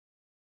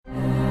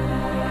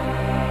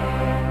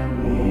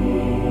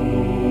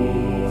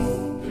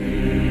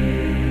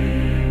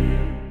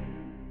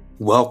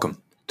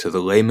Welcome to the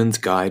Layman's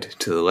Guide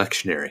to the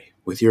Lectionary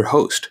with your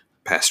host,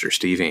 Pastor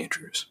Steve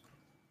Andrews.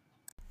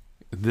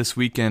 This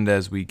weekend,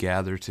 as we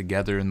gather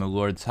together in the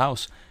Lord's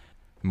house,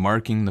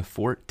 marking the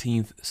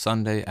 14th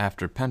Sunday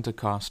after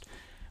Pentecost,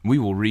 we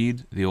will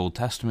read the Old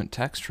Testament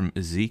text from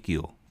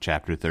Ezekiel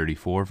chapter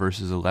 34,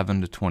 verses 11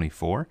 to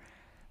 24,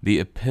 the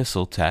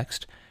epistle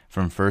text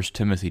from 1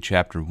 Timothy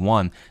chapter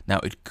 1.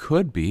 Now, it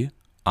could be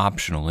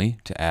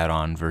optionally to add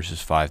on verses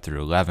 5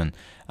 through 11,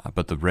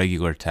 but the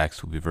regular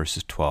text will be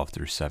verses 12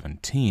 through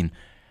 17,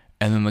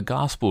 and then the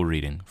gospel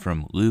reading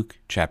from Luke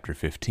chapter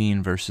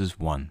 15, verses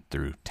 1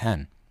 through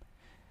 10.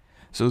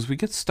 So as we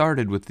get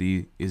started with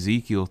the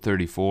Ezekiel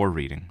 34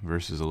 reading,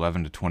 verses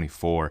 11 to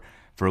 24,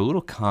 for a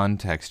little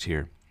context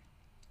here,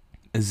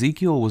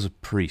 Ezekiel was a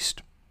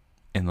priest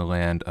in the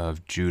land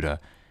of Judah,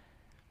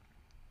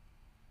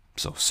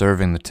 so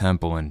serving the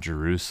temple in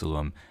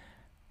Jerusalem,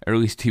 or at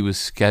least he was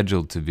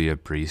scheduled to be a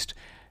priest.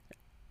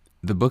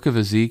 The book of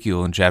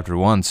Ezekiel in chapter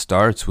 1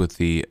 starts with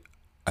the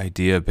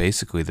idea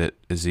basically that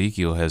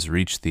Ezekiel has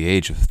reached the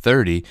age of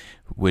 30,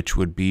 which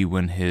would be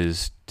when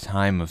his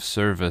time of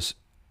service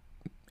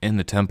in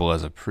the temple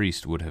as a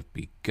priest would have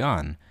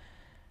begun.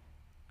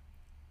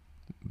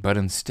 But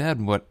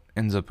instead, what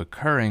ends up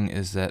occurring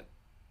is that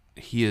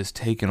he is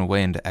taken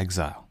away into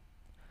exile.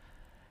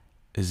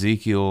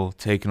 Ezekiel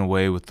taken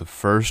away with the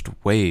first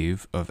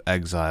wave of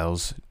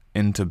exiles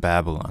into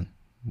Babylon.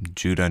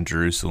 Judah and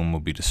Jerusalem will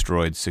be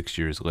destroyed 6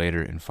 years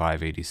later in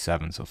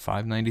 587, so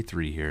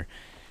 593 here.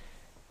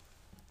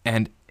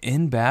 And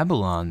in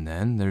Babylon,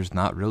 then, there's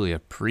not really a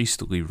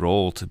priestly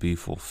role to be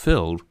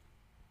fulfilled,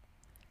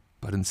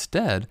 but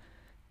instead,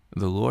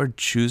 the Lord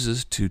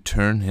chooses to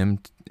turn him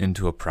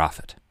into a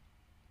prophet,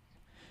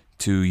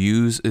 to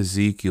use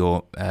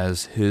Ezekiel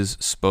as his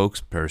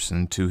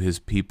spokesperson to his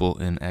people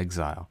in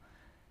exile.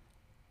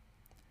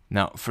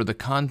 Now, for the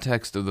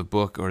context of the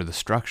book, or the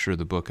structure of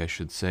the book, I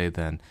should say,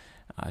 then,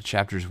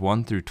 chapters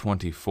 1 through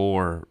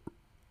 24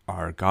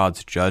 are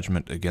God's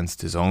judgment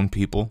against his own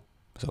people,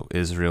 so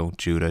Israel,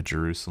 Judah,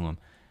 Jerusalem.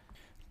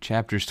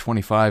 Chapters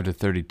 25 to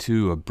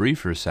 32, a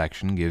briefer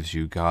section, gives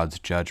you God's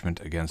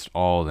judgment against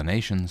all the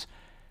nations.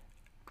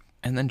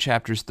 And then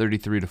chapters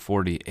 33 to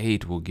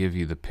 48 will give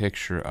you the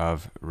picture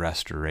of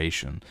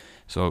restoration.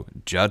 So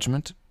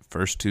judgment,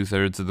 first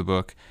two-thirds of the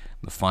book.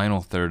 The final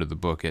third of the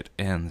book, it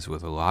ends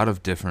with a lot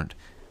of different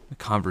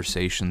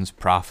conversations,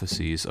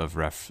 prophecies of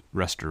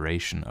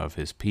restoration of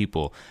his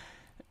people.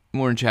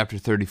 We're in chapter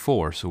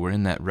 34, so we're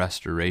in that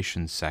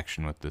restoration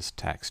section with this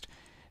text.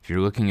 If you're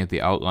looking at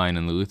the outline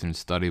in the Lutheran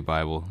Study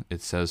Bible,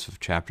 it says of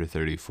chapter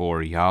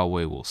 34,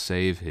 Yahweh will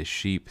save his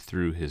sheep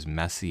through his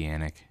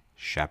messianic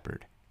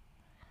shepherd.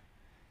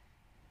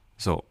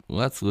 So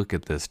let's look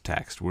at this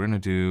text.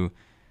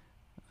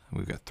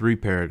 We've got 3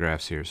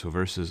 paragraphs here, so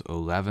verses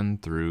 11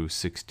 through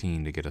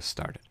 16 to get us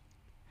started.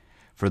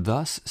 For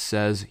thus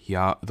says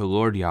the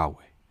Lord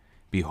Yahweh,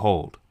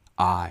 Behold,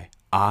 I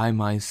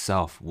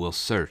myself will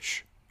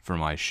search for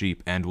my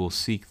sheep and will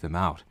seek them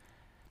out.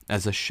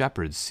 As a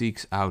shepherd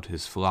seeks out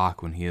his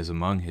flock when he is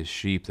among his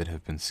sheep that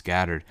have been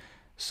scattered,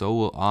 so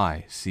will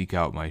I seek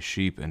out my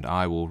sheep, and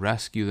I will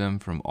rescue them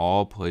from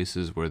all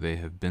places where they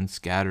have been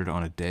scattered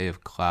on a day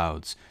of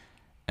clouds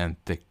and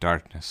thick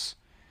darkness.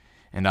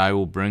 And I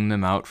will bring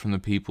them out from the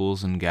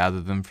peoples and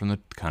gather them from the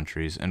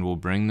countries, and will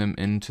bring them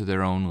into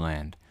their own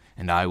land.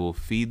 And I will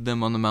feed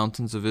them on the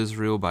mountains of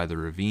Israel by the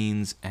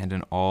ravines and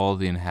in all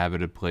the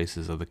inhabited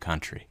places of the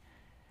country.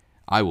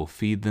 I will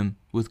feed them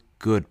with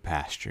good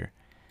pasture,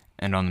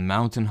 and on the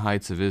mountain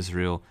heights of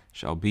Israel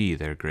shall be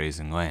their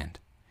grazing land.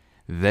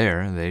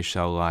 There they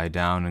shall lie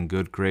down in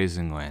good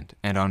grazing land,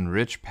 and on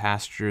rich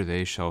pasture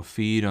they shall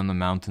feed on the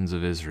mountains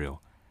of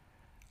Israel.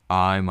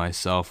 I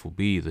myself will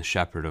be the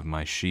shepherd of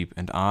my sheep,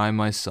 and I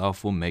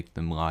myself will make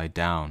them lie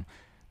down,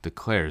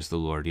 declares the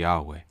Lord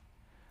Yahweh.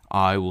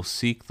 I will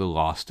seek the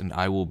lost, and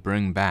I will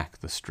bring back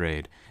the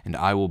strayed, and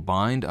I will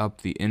bind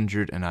up the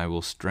injured, and I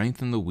will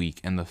strengthen the weak,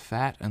 and the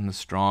fat and the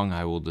strong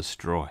I will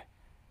destroy.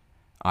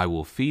 I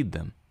will feed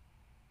them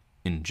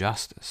in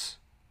justice.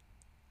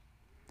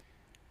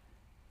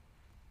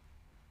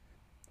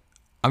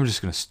 I'm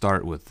just going to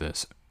start with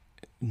this.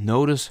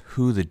 Notice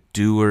who the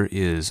doer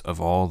is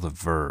of all the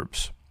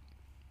verbs.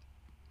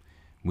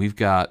 We've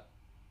got,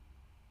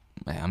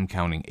 I'm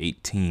counting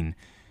 18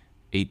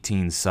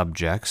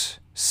 subjects.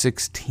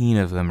 16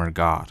 of them are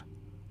God.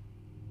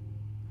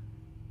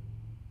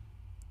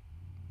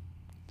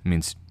 It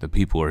means the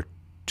people are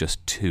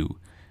just 2.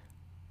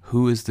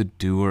 Who is the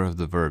doer of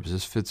the verbs?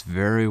 This fits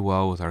very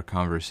well with our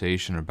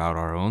conversation about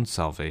our own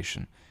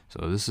salvation.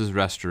 So this is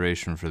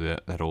restoration for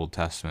that Old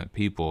Testament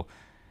people.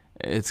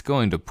 It's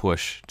going to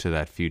push to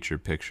that future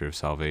picture of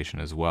salvation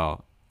as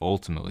well,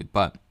 ultimately,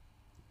 but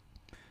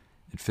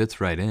it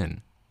fits right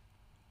in.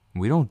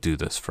 We don't do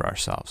this for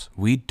ourselves.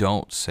 We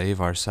don't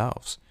save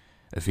ourselves.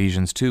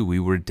 Ephesians 2, we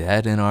were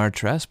dead in our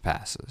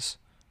trespasses.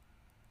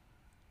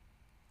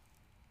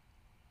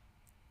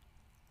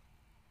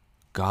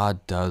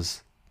 God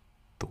does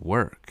the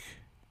work.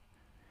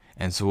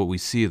 And so what we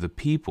see of the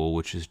people,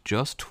 which is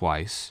just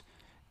twice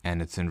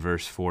and it's in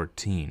verse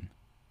 14.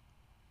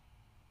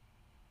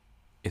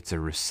 It's a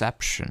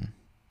reception.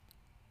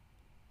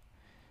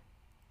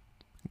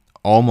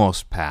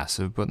 Almost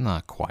passive, but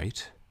not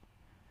quite.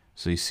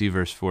 So you see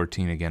verse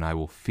 14 again, I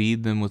will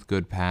feed them with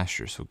good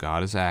pasture. So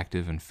God is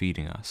active in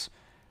feeding us.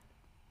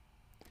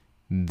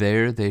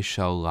 There they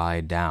shall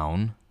lie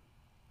down.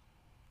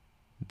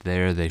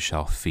 There they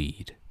shall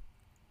feed.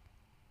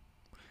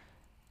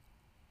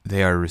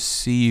 They are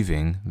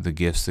receiving the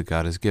gifts that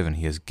God has given.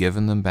 He has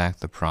given them back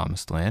the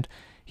promised land.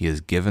 He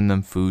has given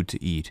them food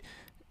to eat.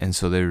 And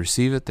so they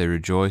receive it, they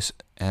rejoice,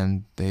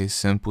 and they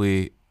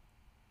simply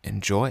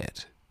enjoy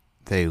it.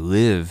 They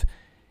live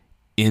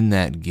in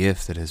that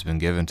gift that has been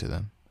given to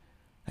them.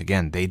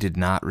 Again, they did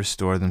not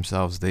restore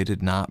themselves. They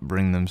did not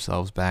bring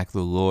themselves back.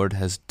 The Lord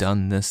has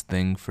done this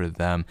thing for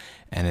them,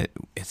 and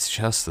it's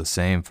just the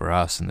same for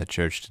us in the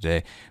church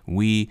today.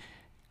 We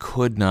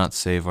could not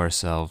save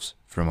ourselves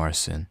from our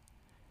sin,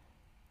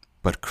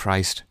 but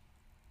Christ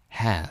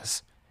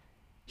has.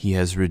 He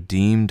has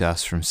redeemed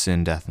us from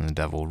sin, death, and the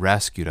devil,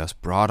 rescued us,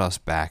 brought us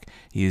back.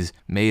 He has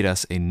made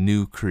us a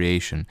new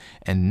creation.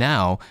 And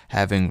now,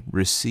 having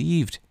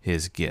received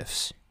his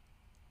gifts,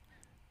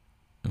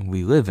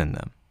 we live in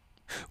them.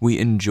 We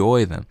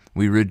enjoy them.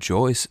 We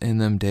rejoice in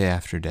them day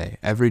after day.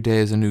 Every day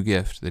is a new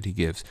gift that he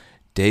gives.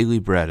 Daily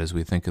bread, as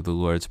we think of the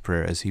Lord's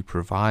Prayer, as he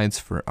provides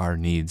for our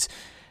needs.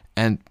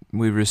 And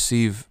we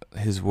receive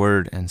his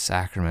word and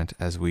sacrament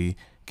as we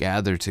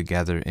gather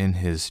together in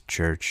his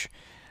church.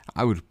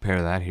 I would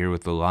pair that here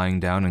with the lying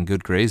down in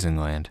good grazing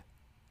land.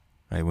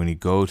 Right? When you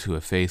go to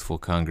a faithful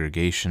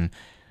congregation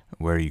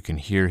where you can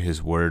hear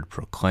his word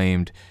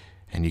proclaimed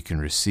and you can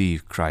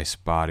receive Christ's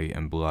body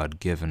and blood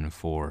given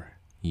for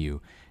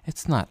you.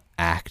 It's not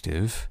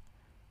active.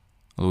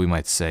 Well, we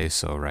might say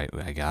so, right?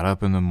 I got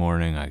up in the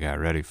morning, I got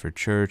ready for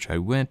church, I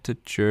went to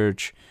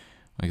church.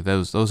 Like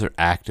those are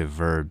active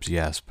verbs,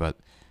 yes, but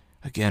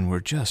again, we're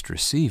just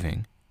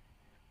receiving.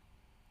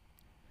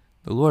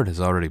 The Lord has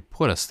already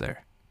put us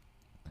there.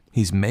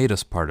 He's made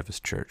us part of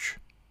his church.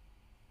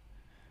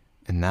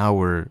 And now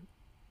we're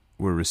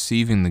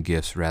receiving the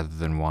gifts rather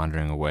than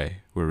wandering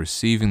away. We're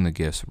receiving the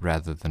gifts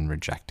rather than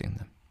rejecting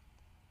them.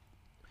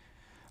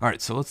 All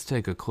right, so let's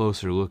take a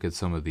closer look at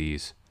some of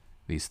these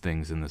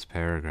things in this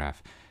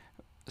paragraph.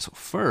 So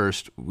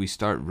first, we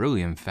start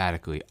really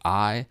emphatically,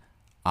 I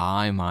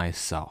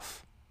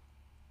myself.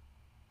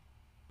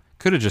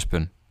 Could have just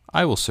been,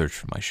 I will search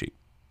for my sheep.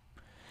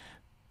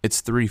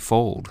 It's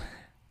threefold.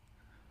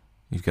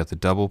 You've got the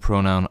double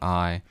pronoun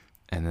I,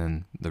 and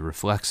then the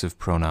reflexive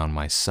pronoun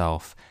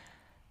myself.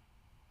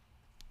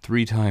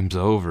 3 times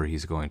over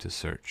he's going to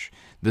search.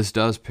 This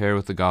does pair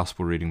with the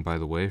gospel reading, by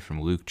the way,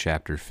 from Luke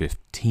chapter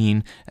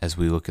 15, as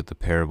we look at the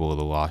parable of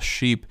the lost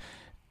sheep.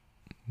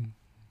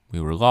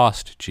 We were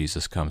lost,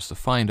 Jesus comes to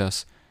find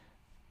us.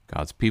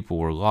 God's people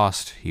were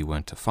lost, he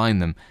went to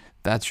find them.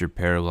 That's your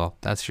parallel,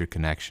 that's your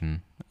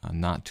connection.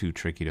 Not too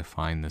tricky to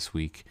find this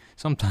week.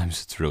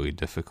 Sometimes it's really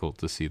difficult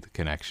to see the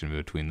connection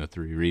between the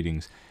 3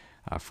 readings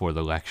for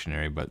the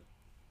lectionary, but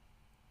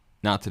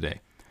not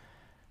today.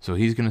 So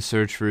he's going to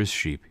search for his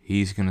sheep.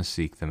 He's going to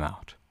seek them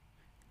out.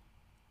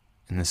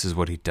 And this is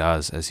what he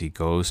does as he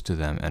goes to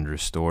them and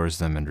restores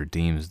them and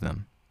redeems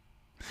them.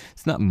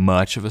 It's not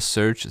much of a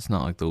search. It's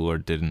not like the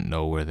Lord didn't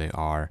know where they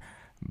are,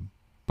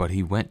 but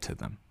he went to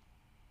them.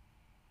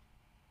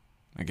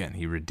 Again,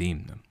 he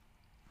redeemed them.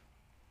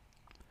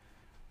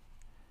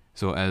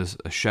 So as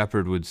a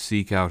shepherd would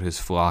seek out his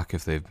flock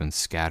if they've been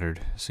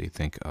scattered, so you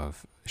think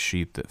of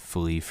sheep that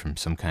flee from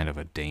some kind of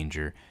a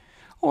danger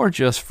or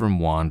just from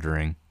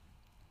wandering,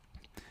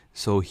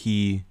 so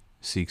he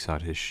seeks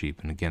out his sheep.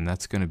 And again,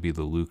 that's going to be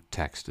the Luke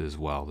text as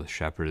well, the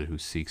shepherd who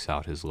seeks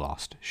out his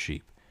lost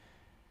sheep.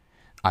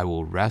 I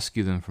will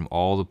rescue them from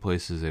all the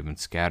places they've been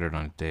scattered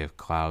on a day of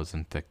clouds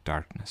and thick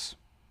darkness.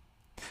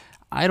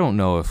 I don't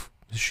know if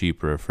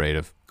sheep are afraid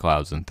of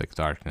clouds and thick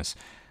darkness,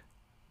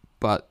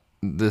 but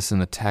this in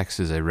the text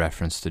is a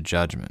reference to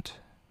judgment.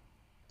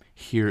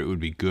 Here it would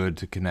be good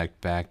to connect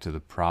back to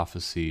the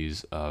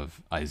prophecies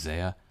of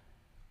Isaiah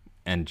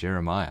and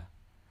Jeremiah.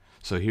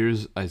 So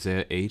here's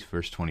Isaiah 8,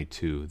 verse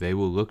 22. They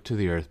will look to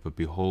the earth, but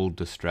behold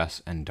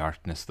distress and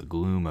darkness, the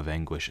gloom of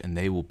anguish, and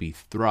they will be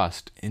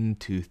thrust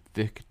into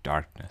thick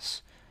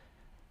darkness.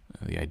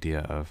 The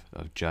idea of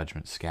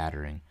judgment,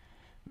 scattering.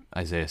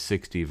 Isaiah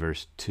 60,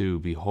 verse 2,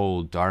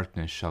 behold,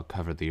 darkness shall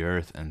cover the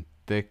earth, and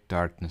thick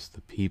darkness the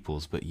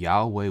peoples, but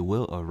Yahweh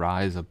will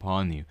arise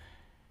upon you,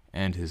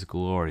 and his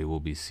glory will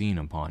be seen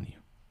upon you.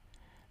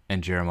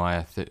 And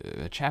Jeremiah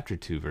chapter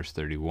 2, verse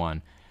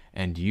 31,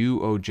 and you,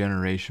 O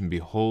generation,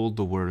 behold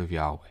the word of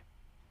Yahweh.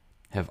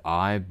 Have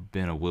I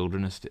been a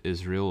wilderness to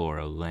Israel, or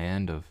a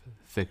land of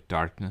thick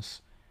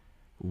darkness?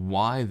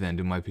 Why then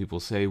do my people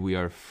say, we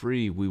are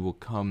free, we will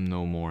come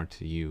no more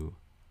to you?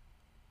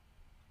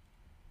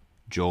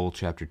 Joel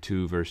chapter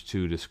 2, verse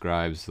 2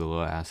 describes the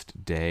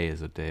last day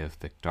as a day of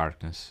thick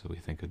darkness, so we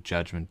think of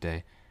Judgment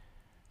Day.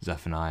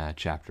 Zephaniah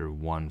chapter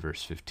 1,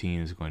 verse 15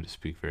 is going to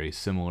speak very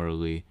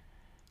similarly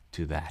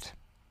to that.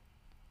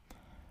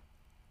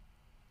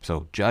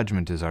 So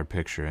judgment is our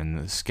picture, and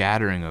the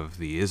scattering of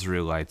the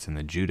Israelites and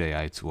the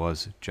Judahites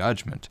was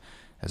judgment,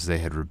 as they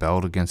had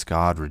rebelled against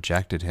God,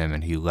 rejected him,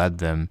 and he led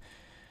them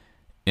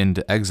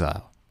into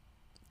exile.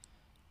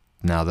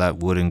 Now that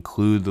would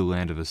include the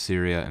land of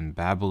Assyria and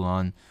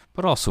Babylon,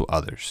 but also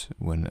others.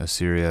 When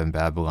Assyria and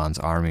Babylon's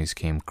armies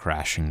came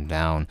crashing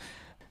down,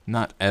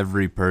 not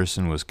every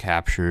person was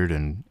captured,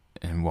 and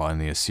while in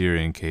the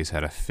Assyrian case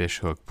had a fish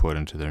hook put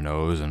into their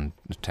nose and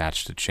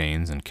attached to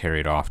chains and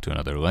carried off to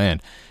another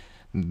land.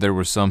 There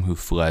were some who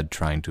fled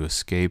trying to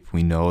escape.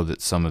 We know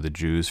that some of the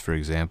Jews, for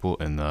example,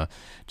 in the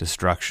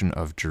destruction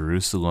of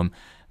Jerusalem,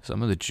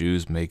 some of the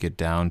Jews make it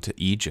down to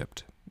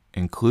Egypt,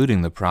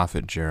 including the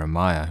prophet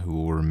Jeremiah, who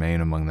will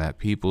remain among that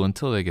people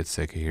until they get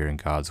sick of hearing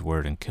God's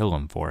word and kill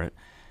him for it.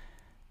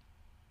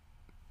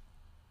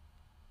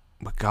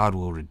 But God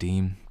will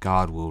redeem,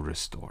 God will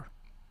restore.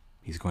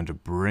 He's going to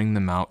bring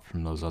them out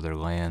from those other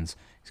lands.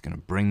 He's going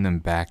to bring them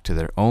back to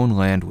their own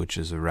land, which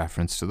is a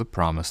reference to the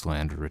promised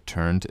land, a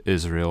return to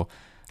Israel,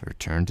 a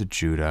return to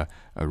Judah,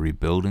 a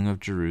rebuilding of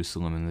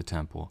Jerusalem and the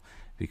temple,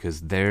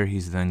 because there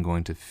he's then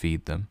going to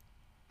feed them.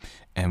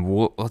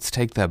 And let's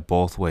take that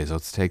both ways.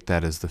 Let's take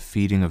that as the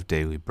feeding of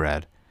daily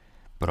bread,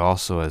 but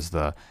also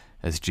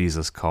as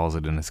Jesus calls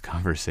it in his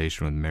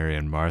conversation with Mary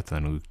and Martha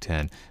in Luke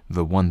 10,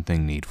 the one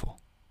thing needful.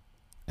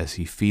 As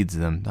he feeds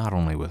them not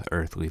only with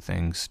earthly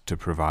things to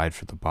provide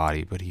for the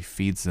body, but he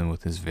feeds them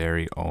with his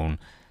very own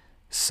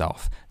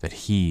self, that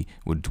he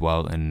would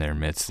dwell in their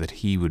midst, that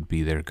he would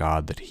be their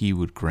God, that he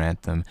would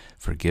grant them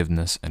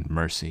forgiveness and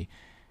mercy.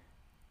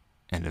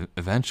 And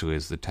eventually,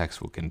 as the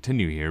text will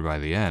continue here by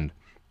the end,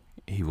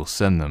 he will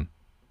send them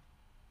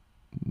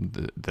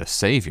the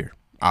Savior,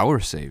 our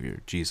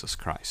Savior, Jesus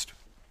Christ.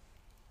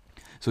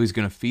 So he's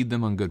going to feed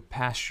them on good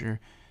pasture,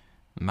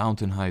 the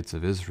mountain heights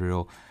of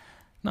Israel.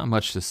 Not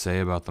much to say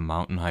about the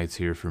mountain heights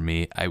here for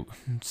me. I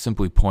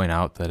simply point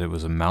out that it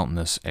was a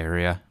mountainous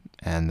area,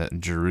 and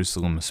that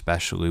Jerusalem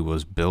especially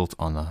was built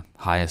on the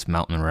highest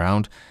mountain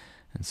around.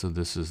 And so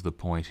this is the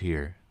point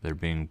here. They're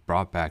being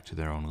brought back to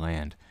their own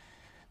land.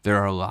 There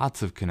are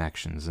lots of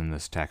connections in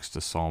this text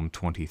to Psalm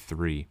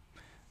 23,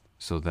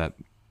 so that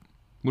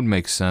would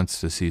make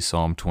sense to see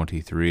Psalm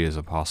 23 as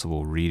a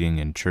possible reading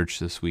in church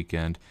this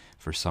weekend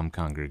for some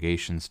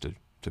congregations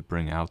to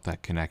bring out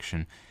that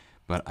connection.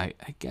 But I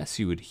guess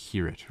you would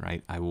hear it,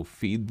 right? I will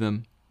feed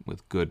them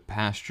with good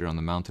pasture on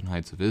the mountain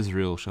heights of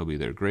Israel shall be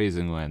their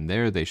grazing land.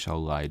 There they shall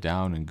lie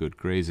down in good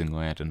grazing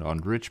land, and on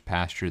rich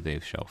pasture they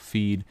shall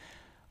feed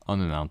on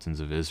the mountains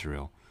of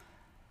Israel.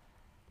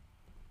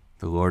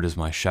 The Lord is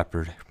my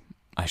shepherd,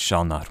 I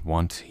shall not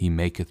want. He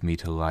maketh me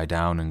to lie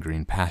down in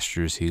green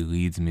pastures. He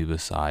leads me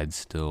beside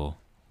still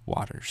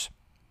waters.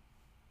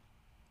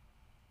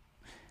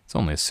 It's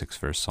only a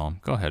 6-verse psalm.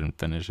 Go ahead and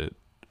finish it.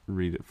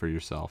 Read it for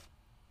yourself.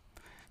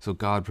 So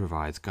God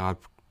provides, God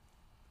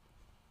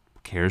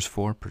cares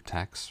for,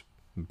 protects.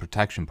 The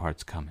protection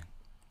part's coming.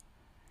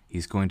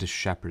 He's going to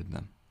shepherd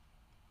them.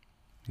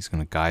 He's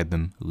going to guide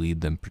them,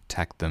 lead them,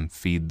 protect them,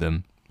 feed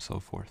them, so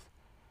forth.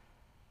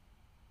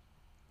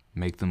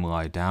 Make them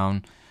lie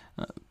down.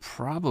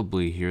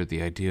 Probably here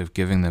the idea of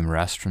giving them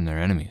rest from their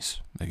enemies.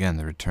 Again,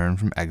 the return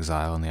from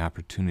exile and the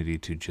opportunity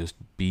to just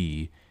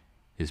be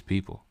his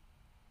people.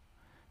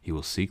 He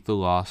will seek the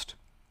lost,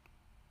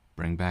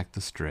 bring back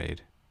the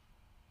strayed.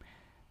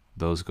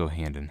 Those go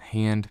hand in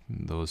hand.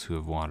 Those who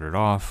have wandered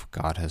off,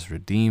 God has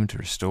redeemed,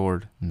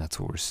 restored, and that's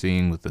what we're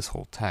seeing with this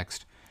whole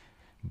text.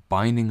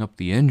 Binding up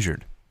the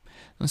injured.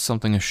 That's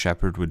something a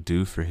shepherd would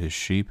do for his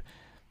sheep,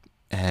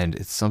 and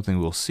it's something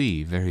we'll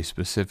see very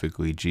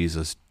specifically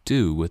Jesus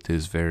do with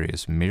his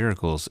various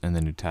miracles in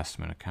the New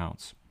Testament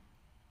accounts.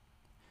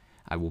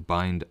 I will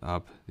bind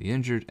up the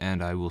injured,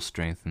 and I will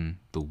strengthen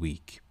the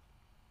weak.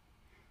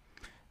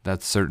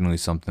 That's certainly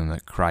something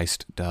that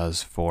Christ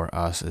does for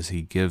us as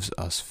he gives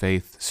us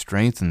faith,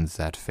 strengthens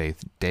that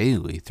faith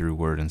daily through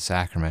word and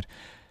sacrament,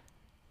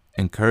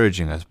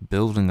 encouraging us,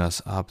 building us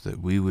up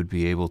that we would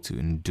be able to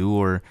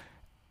endure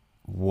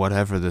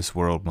whatever this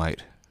world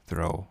might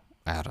throw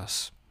at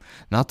us.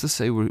 Not to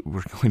say we're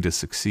going to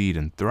succeed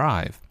and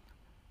thrive,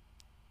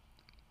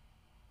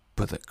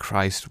 but that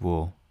Christ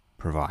will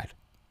provide.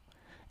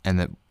 And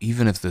that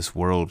even if this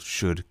world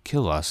should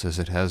kill us, as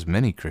it has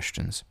many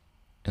Christians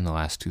in the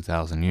last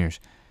 2,000 years,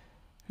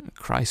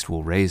 Christ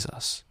will raise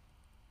us.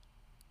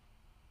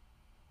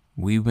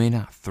 We may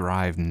not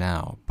thrive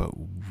now, but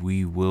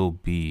we will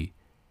be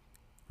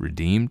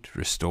redeemed,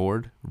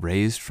 restored,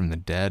 raised from the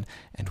dead,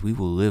 and we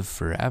will live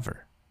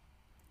forever.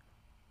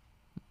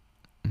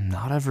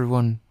 Not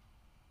everyone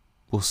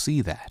will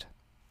see that.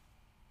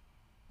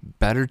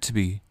 Better to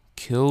be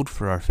killed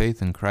for our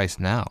faith in Christ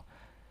now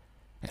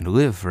and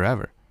live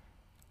forever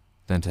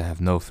than to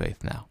have no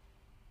faith now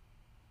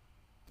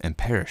and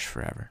perish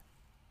forever.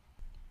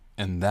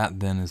 And that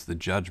then is the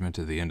judgment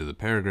at the end of the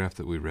paragraph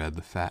that we read.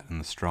 The fat and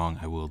the strong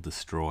I will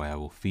destroy. I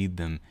will feed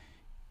them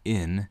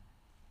in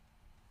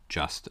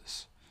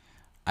justice.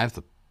 I have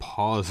to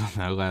pause on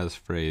that last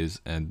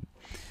phrase, and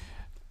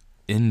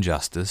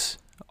injustice,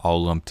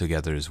 all lumped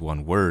together as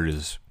one word,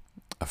 is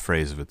a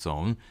phrase of its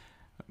own.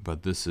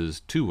 But this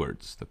is two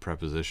words, the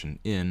preposition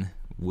in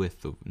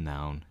with the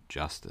noun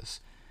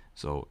justice.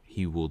 So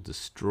he will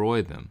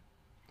destroy them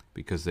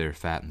because they are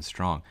fat and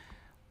strong.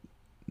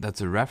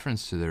 That's a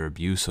reference to their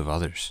abuse of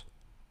others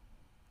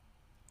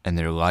and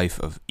their life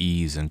of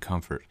ease and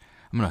comfort.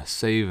 I'm going to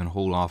save and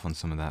hold off on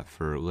some of that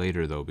for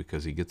later, though,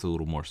 because he gets a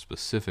little more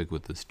specific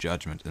with this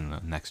judgment in the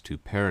next two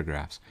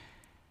paragraphs.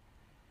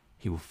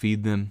 He will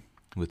feed them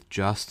with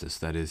justice,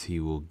 that is, he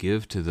will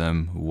give to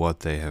them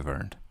what they have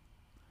earned.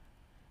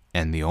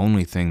 And the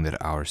only thing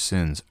that our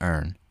sins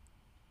earn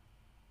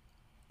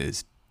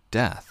is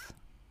death.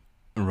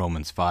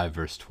 Romans 5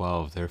 verse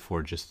 12,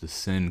 therefore just as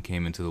sin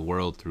came into the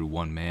world through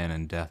one man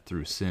and death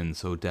through sin,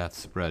 so death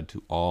spread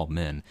to all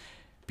men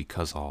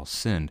because all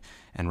sinned.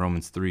 And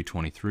Romans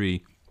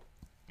 3:23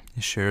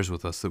 shares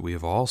with us that we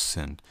have all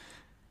sinned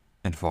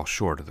and fall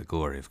short of the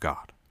glory of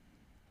God.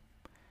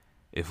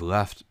 If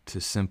left to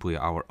simply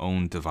our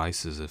own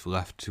devices, if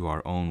left to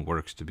our own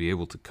works, to be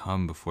able to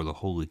come before the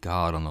holy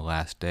God on the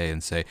last day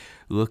and say,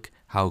 look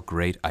how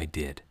great I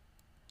did.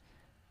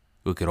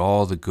 Look at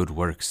all the good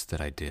works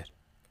that I did.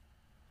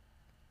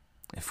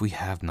 If we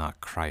have not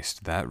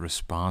Christ, that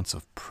response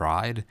of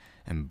pride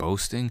and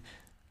boasting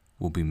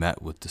will be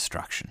met with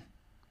destruction.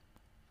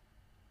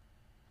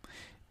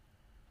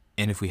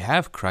 And if we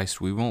have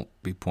Christ, we won't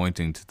be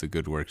pointing to the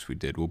good works we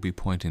did. We'll be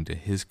pointing to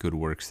his good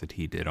works that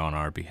he did on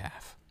our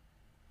behalf.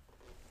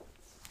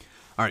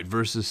 All right,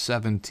 verses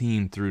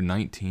 17 through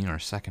 19, our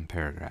second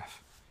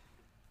paragraph.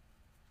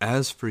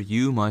 As for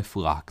you, my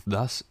flock,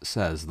 thus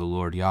says the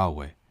Lord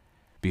Yahweh,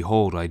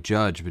 behold, I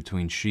judge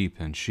between sheep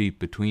and sheep,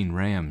 between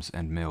rams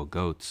and male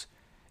goats.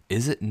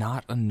 Is it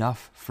not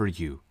enough for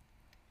you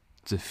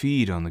to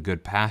feed on the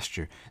good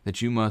pasture,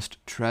 that you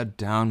must tread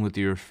down with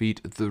your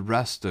feet the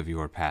rest of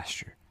your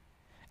pasture,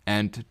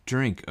 and to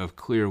drink of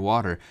clear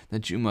water,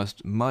 that you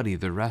must muddy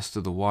the rest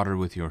of the water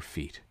with your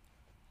feet?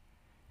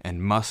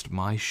 And must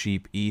my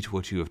sheep eat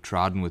what you have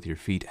trodden with your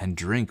feet, and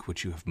drink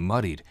what you have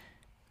muddied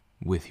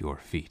with your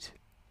feet?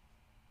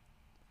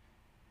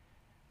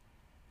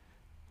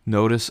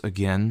 Notice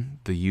again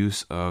the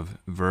use of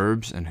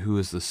verbs and who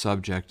is the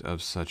subject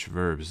of such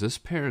verbs. This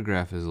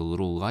paragraph is a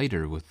little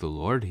lighter with the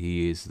Lord.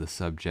 He is the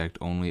subject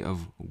only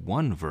of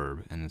one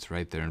verb, and it's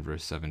right there in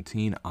verse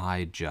 17,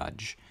 I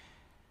judge.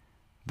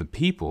 The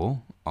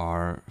people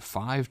are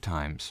 5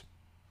 times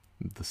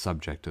the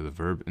subject of the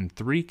verb. In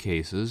 3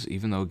 cases,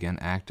 even though again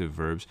active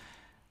verbs,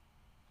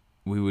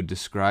 we would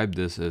describe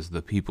this as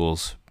the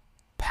people's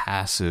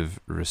passive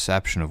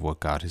reception of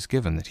what God has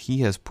given, that he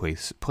has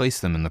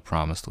placed them in the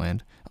promised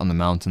land on the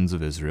mountains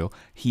of Israel.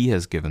 He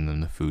has given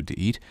them the food to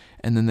eat,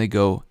 and then they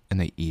go and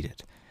they eat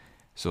it.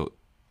 So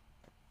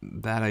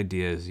that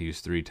idea is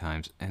used 3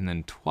 times, and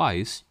then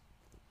twice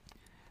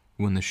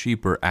when the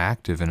sheep are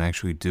active and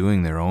actually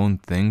doing their own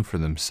thing for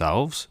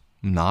themselves,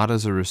 not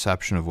as a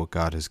reception of what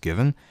God has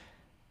given,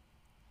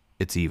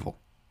 it's evil.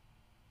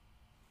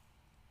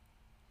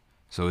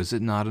 So is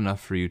it not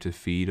enough for you to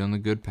feed on the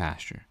good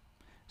pasture?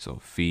 So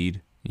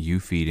feed, you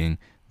feeding,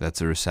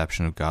 that's a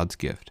reception of God's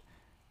gift.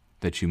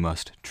 That you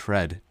must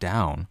tread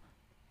down.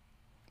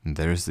 And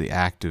there's the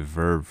active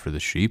verb for the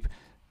sheep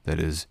that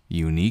is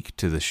unique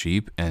to the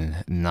sheep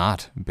and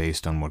not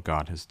based on what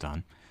God has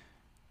done.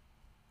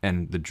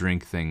 And the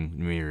drink thing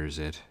mirrors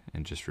it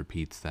and just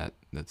repeats that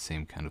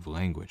same kind of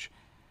language.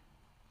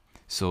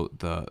 So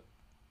the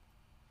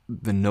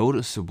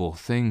noticeable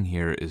thing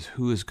here is,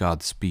 who is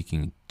God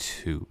speaking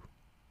to?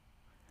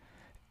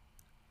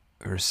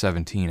 Verse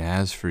 17,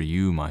 as for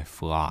you, my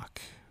flock.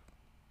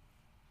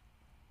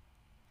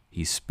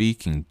 He's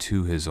speaking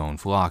to his own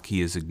flock.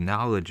 He is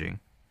acknowledging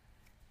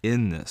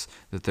in this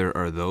that there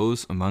are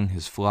those among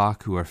his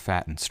flock who are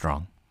fat and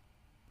strong,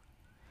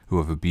 who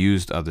have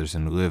abused others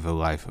and live a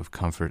life of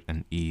comfort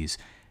and ease,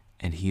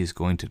 and he is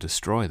going to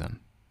destroy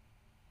them.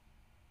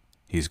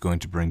 He is going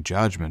to bring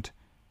judgment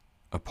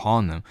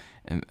upon them.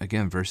 And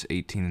again, verse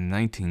 18 and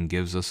 19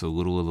 gives us a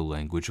little of the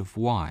language of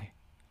why.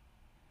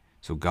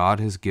 So God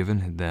has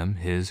given them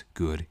his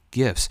good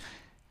gifts.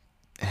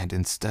 And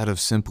instead of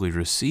simply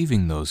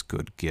receiving those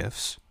good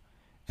gifts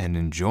and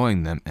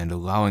enjoying them and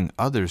allowing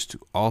others to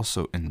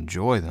also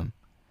enjoy them,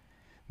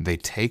 they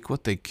take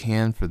what they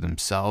can for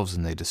themselves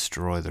and they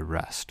destroy the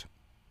rest.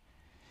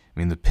 I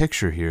mean, the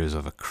picture here is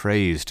of a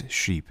crazed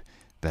sheep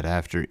that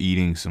after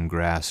eating some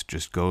grass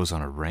just goes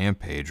on a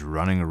rampage,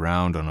 running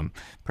around on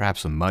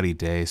perhaps a muddy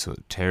day, so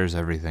it tears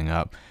everything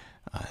up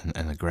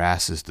and the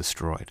grass is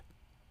destroyed.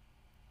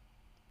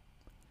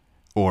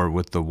 Or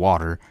with the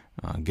water,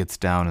 gets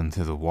down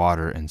into the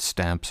water and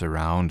stamps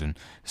around and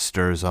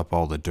stirs up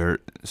all the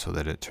dirt so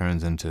that it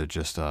turns into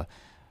just a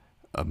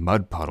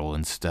mud puddle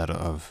instead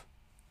of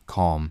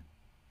calm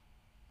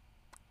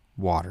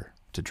water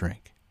to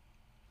drink.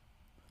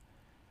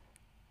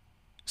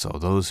 So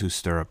those who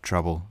stir up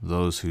trouble,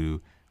 those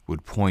who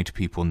would point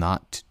people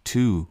not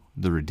to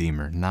the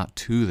Redeemer, not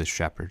to the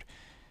Shepherd,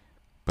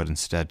 but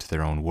instead to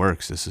their own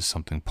works. This is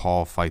something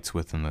Paul fights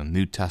with in the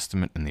New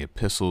Testament and the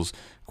epistles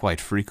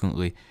quite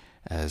frequently,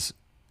 as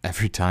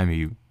every time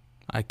he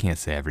I can't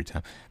say every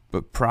time,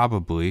 but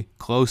probably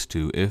close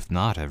to, if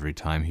not every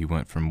time he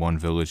went from one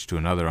village to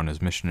another on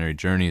his missionary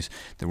journeys,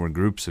 there were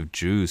groups of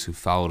Jews who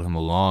followed him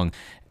along,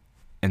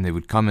 and they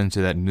would come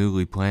into that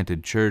newly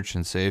planted church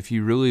and say, if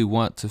you really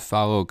want to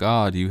follow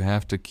God, you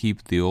have to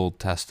keep the Old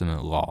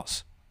Testament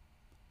laws.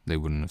 They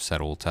wouldn't have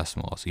said Old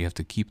Testament laws. You have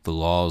to keep the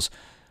laws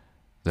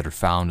that are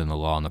found in the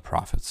law and the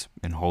prophets,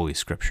 in Holy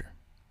Scripture.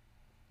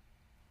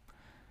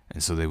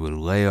 And so they would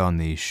lay on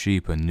these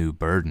sheep a new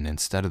burden.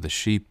 Instead of the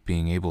sheep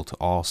being able to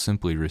all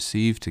simply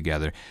receive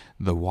together,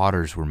 the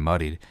waters were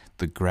muddied,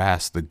 the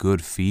grass, the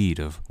good feed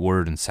of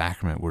word and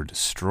sacrament were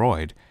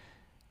destroyed,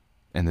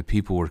 and the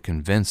people were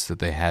convinced that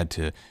they had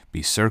to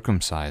be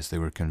circumcised. They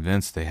were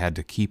convinced they had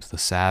to keep the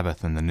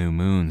Sabbath and the new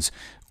moons,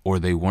 or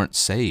they weren't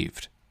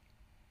saved.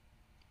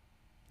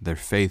 Their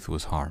faith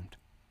was harmed.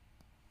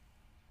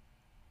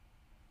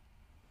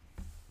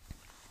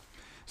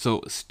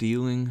 So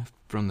stealing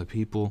from the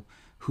people,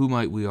 who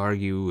might we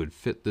argue would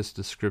fit this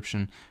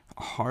description?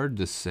 Hard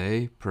to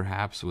say,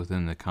 perhaps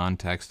within the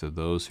context of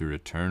those who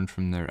returned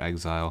from their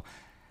exile.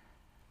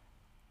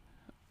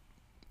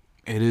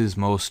 It is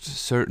most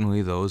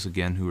certainly those,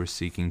 again, who are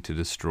seeking to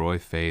destroy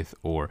faith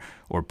or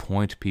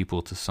point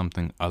people to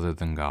something other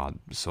than God.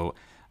 So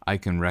I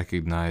can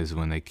recognize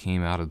when they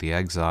came out of the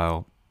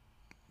exile,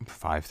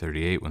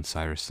 538, when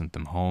Cyrus sent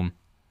them home,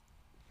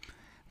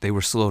 they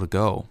were slow to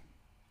go.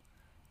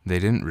 They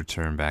didn't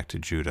return back to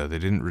Judah. They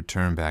didn't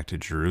return back to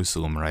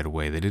Jerusalem right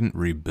away. They didn't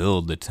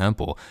rebuild the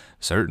temple.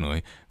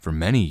 Certainly, for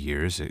many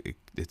years,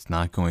 it's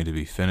not going to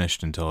be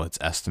finished until it's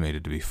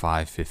estimated to be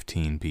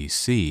 515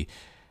 BC.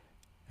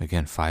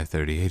 Again,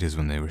 538 is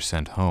when they were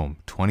sent home.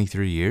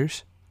 23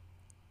 years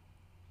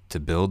to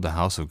build the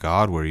house of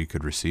God where you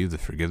could receive the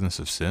forgiveness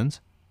of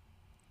sins?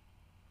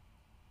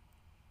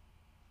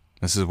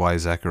 This is why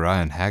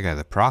Zechariah and Haggai,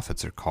 the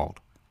prophets, are called.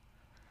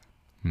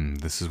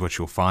 This is what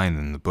you'll find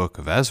in the book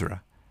of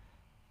Ezra.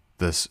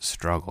 This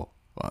struggle.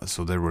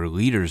 So there were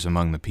leaders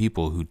among the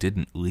people who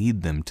didn't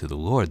lead them to the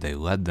Lord. They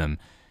led them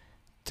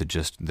to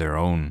just their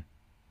own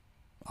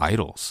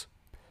idols.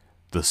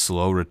 The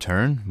slow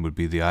return would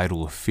be the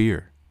idol of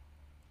fear.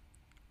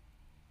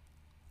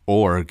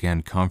 Or,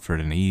 again,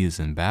 comfort and ease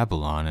in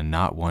Babylon and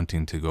not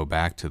wanting to go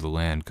back to the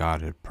land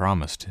God had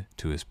promised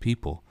to his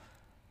people.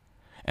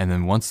 And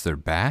then once they're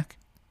back,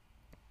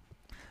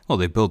 well,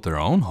 they built their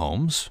own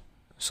homes,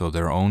 so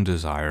their own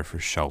desire for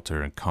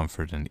shelter and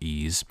comfort and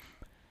ease,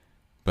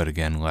 but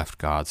again left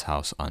God's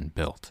house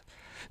unbuilt.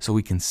 So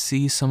we can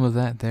see some of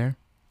that there.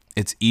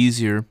 It's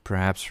easier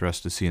perhaps for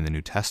us to see in the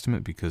New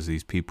Testament because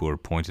these people are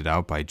pointed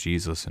out by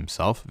Jesus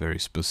himself very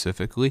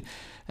specifically,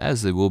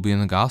 as they will be in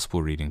the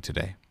gospel reading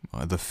today.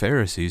 The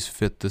Pharisees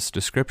fit this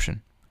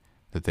description,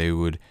 that they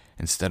would,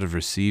 instead of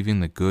receiving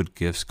the good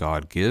gifts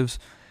God gives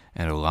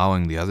and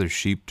allowing the other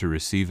sheep to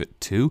receive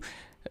it too,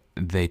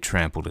 they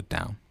trampled it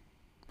down.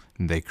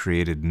 They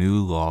created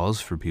new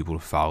laws for people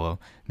to follow.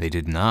 They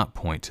did not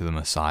point to the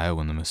Messiah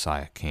when the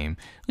Messiah came,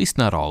 at least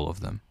not all of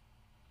them.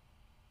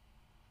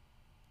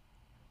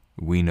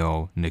 We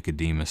know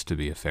Nicodemus to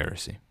be a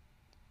Pharisee.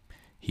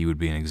 He would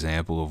be an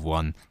example of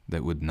one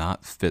that would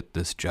not fit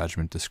this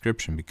judgment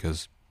description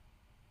because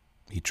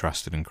he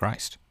trusted in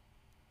Christ.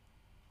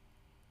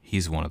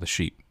 He's one of the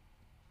sheep,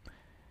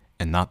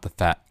 and not the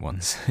fat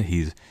ones.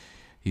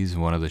 He's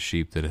one of the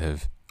sheep that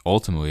have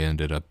ultimately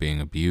ended up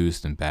being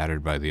abused and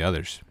battered by the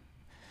others.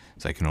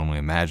 So I can only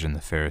imagine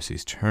the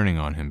Pharisees turning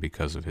on him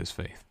because of his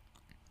faith.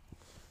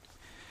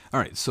 All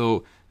right,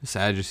 so the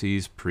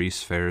Sadducees,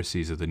 priests,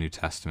 Pharisees of the New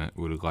Testament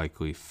would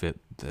likely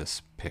fit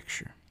this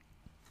picture.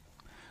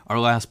 Our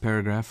last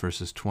paragraph,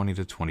 verses 20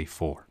 to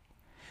 24.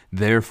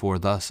 Therefore,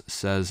 thus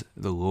says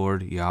the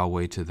Lord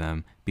Yahweh to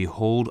them,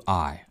 Behold,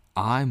 I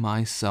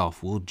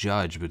myself will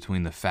judge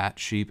between the fat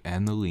sheep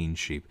and the lean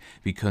sheep,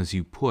 because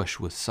you push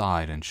with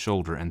side and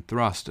shoulder and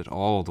thrust at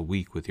all the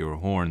weak with your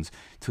horns,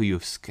 till you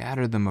have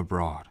scattered them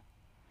abroad.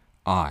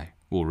 I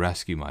will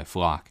rescue my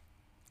flock.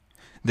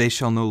 They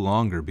shall no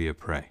longer be a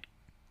prey.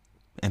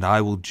 And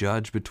I will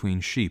judge between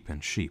sheep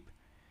and sheep.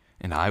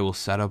 And I will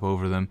set up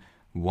over them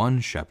one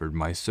shepherd,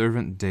 my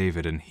servant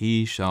David, and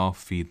he shall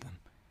feed them.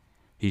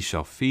 He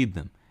shall feed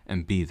them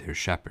and be their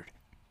shepherd.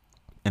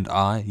 And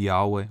I,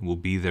 Yahweh, will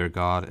be their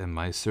God, and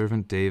my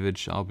servant David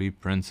shall be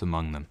prince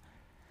among them.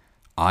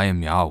 I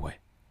am Yahweh.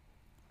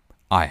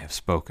 I have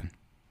spoken.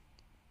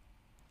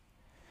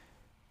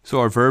 So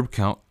our verb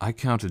count, I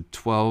counted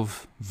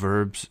 12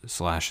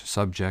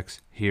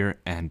 verbs/subjects here,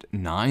 and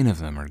 9 of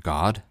them are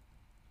God.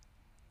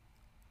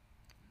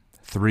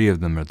 3 of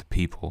them are the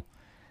people.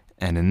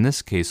 And in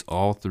this case,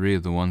 all 3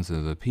 of the ones that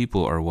are the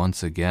people are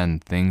once again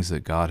things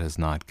that God has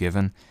not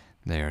given.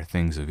 They are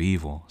things of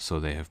evil, so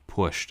they have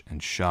pushed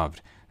and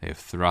shoved. They have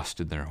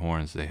thrusted their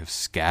horns. They have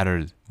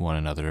scattered one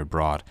another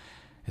abroad.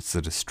 It's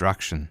the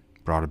destruction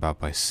brought about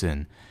by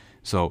sin.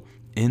 So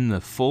in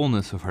the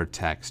fullness of our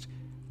text,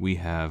 we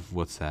have,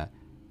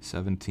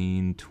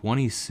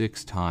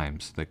 26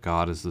 times that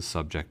God is the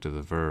subject of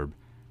the verb,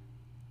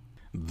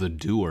 the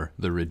doer,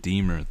 the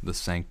redeemer, the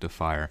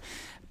sanctifier,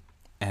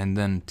 and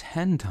then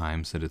 10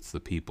 times that it's the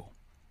people.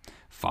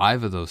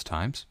 5 of those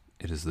times,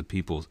 it is the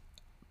people's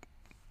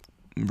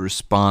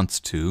response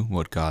to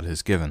what God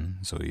has given.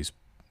 So he's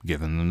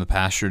given them the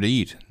pasture to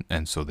eat,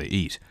 and so they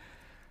eat.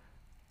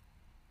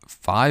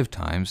 5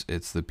 times,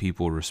 it's the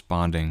people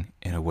responding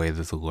in a way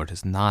that the Lord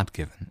has not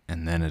given,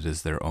 and then it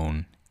is their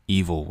own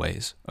evil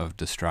ways of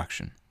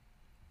destruction.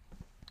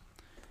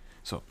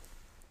 So,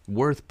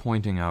 worth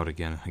pointing out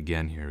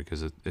again here,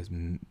 because it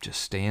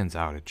just stands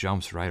out. It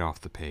jumps right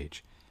off the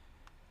page.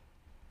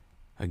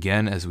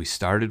 Again, as we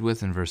started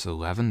with in verse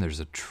 11, there's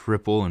a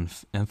triple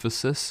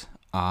emphasis.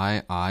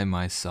 I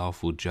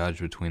myself will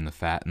judge between the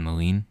fat and the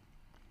lean.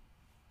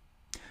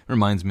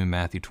 Reminds me of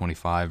Matthew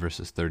 25,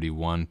 verses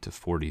 31 to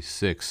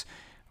 46,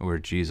 where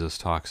Jesus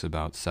talks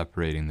about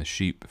separating the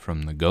sheep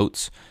from the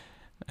goats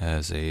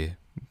as a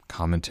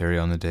commentary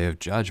on the day of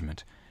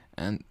judgment.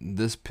 And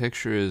this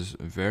picture is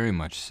very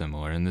much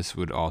similar, and this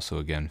would also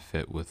again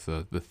fit with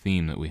the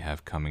theme that we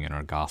have coming in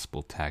our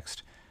gospel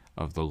text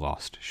of the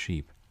lost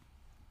sheep.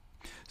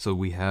 So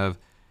we have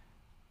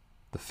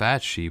the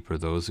fat sheep are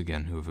those,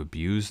 again, who have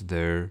abused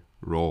their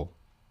role,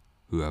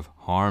 who have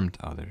harmed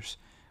others,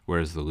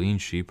 whereas the lean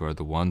sheep are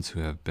the ones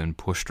who have been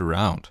pushed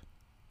around.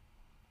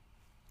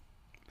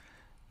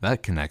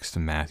 That connects to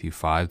Matthew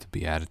 5, the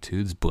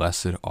Beatitudes.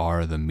 Blessed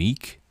are the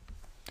meek,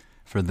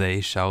 for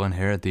they shall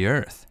inherit the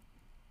earth.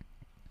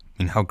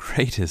 I mean, how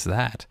great is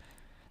that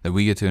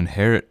we get to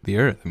inherit the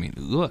earth? I mean,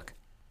 look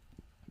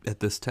at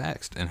this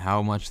text and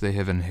how much they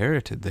have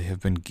inherited. They have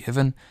been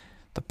given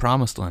the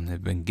promised land.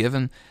 They've been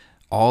given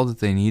all that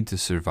they need to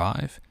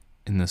survive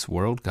in this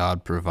world.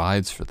 God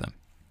provides for them.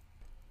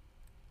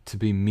 To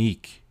be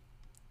meek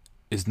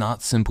is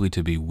not simply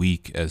to be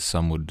weak, as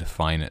some would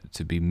define it.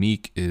 To be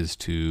meek is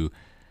to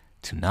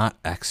not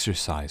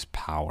exercise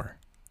power.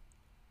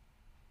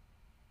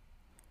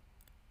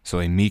 So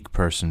a meek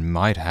person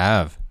might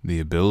have the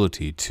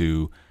ability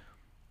to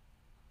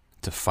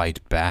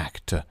fight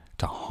back, to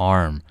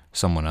harm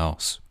someone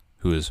else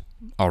who is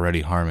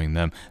already harming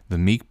them. The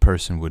meek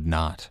person would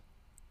not.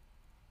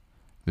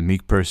 The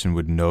meek person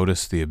would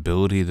notice the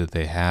ability that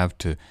they have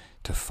to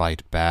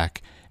fight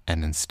back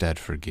and instead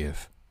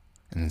forgive,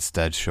 and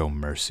instead show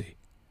mercy.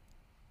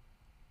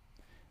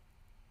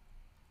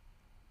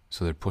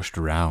 So they're pushed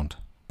around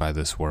by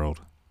this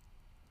world,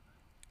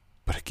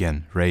 but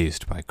again,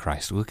 raised by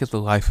Christ. Look at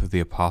the life of the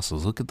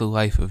apostles. Look at the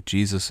life of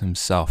Jesus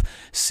himself.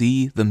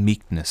 See the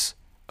meekness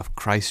of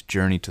Christ's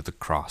journey to the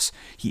cross.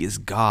 He is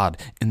God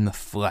in the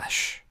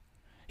flesh.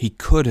 He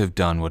could have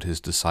done what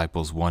his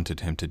disciples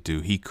wanted him to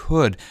do. He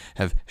could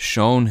have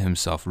shown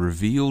himself,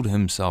 revealed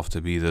himself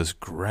to be this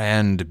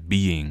grand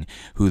being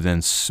who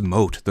then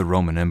smote the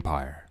Roman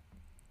Empire.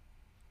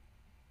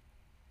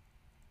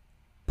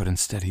 But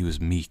instead he was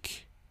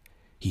meek.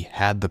 He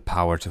had the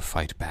power to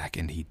fight back,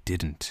 and he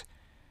didn't.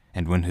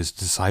 And when his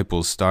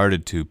disciples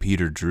started to,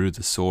 Peter drew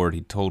the sword.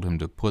 He told him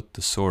to put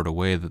the sword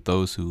away, that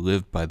those who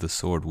lived by the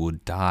sword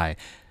would die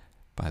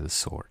by the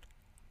sword.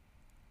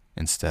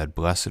 Instead,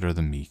 blessed are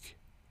the meek,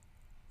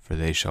 for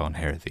they shall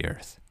inherit the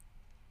earth.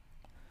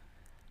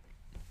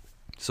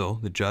 So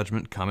the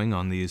judgment coming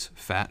on these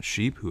fat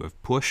sheep who have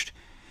pushed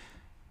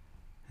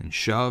and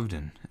shoved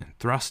and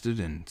thrusted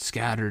and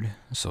scattered.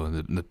 So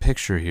the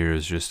picture here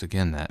is just,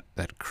 again,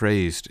 that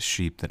crazed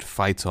sheep that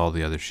fights all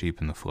the other sheep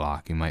in the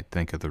flock. You might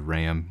think of the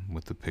ram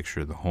with the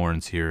picture of the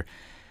horns here,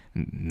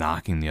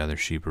 knocking the other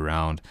sheep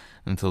around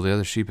until the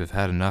other sheep have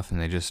had enough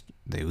and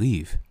they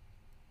leave.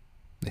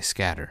 They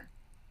scatter.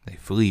 They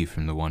flee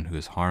from the one who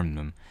has harmed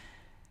them.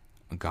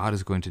 God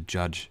is going to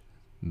judge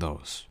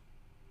those.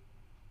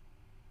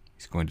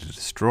 He's going to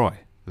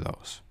destroy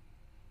those.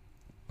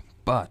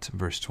 But,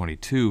 verse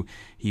 22,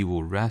 he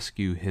will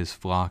rescue his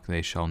flock.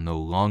 They shall no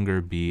longer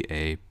be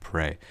a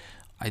prey.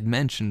 I'd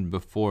mentioned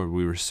before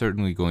we were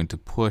certainly going to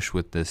push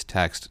with this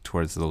text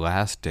towards the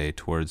last day,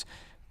 towards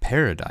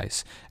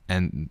paradise.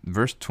 And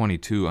verse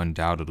 22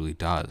 undoubtedly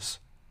does.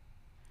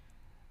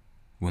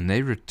 When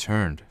they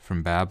returned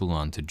from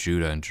Babylon to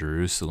Judah and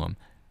Jerusalem,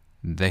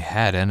 they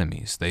had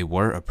enemies. They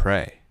were a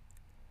prey.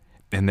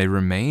 And they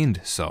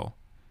remained so.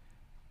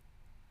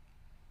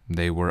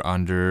 They were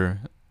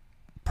under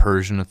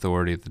Persian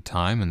authority at the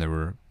time, and there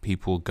were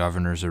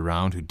governors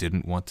around who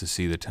didn't want to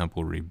see the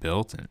temple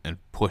rebuilt and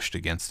pushed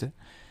against it.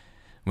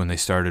 When they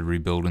started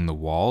rebuilding the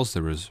walls,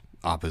 there was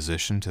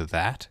opposition to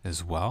that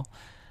as well.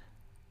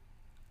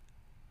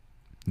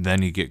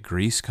 Then you get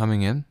Greece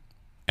coming in,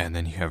 and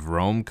then you have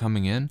Rome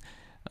coming in.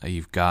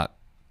 You've got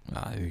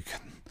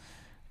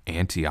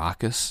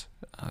Antiochus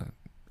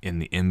in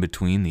the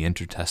in-between, the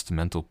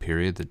intertestamental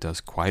period, that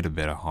does quite a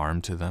bit of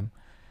harm to them.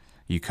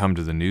 You come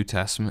to the New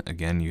Testament,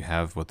 again, you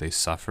have what they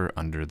suffer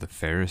under the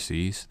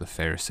Pharisees, the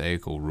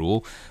Pharisaical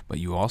rule, but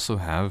you also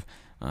have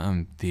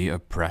the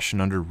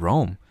oppression under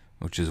Rome,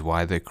 which is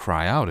why they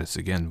cry out. It's,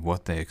 again,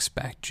 what they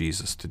expect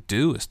Jesus to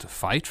do is to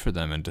fight for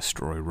them and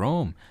destroy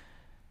Rome.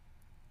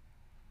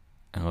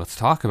 And let's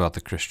talk about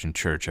the Christian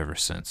church ever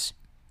since.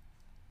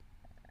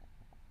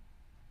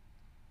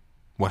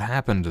 What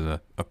happened to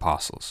the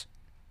apostles?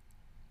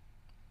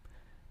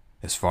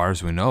 As far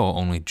as we know,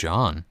 only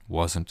John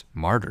wasn't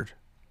martyred.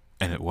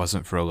 And it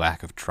wasn't for a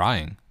lack of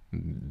trying.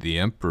 The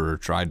emperor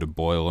tried to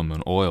boil him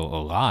in oil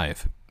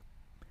alive,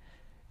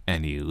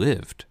 and he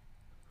lived.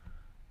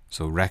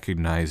 So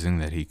recognizing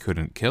that he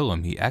couldn't kill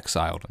him, he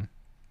exiled him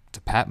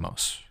to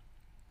Patmos.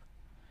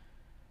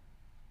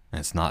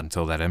 And it's not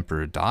until that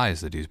emperor dies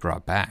that he's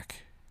brought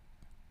back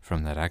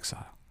from that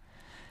exile.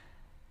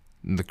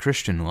 The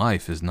Christian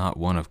life is not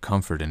one of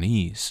comfort and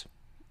ease.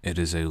 It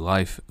is a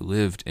life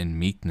lived in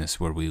meekness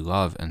where we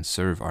love and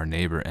serve our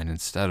neighbor, and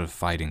instead of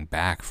fighting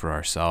back for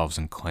ourselves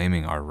and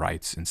claiming our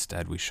rights,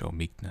 instead we show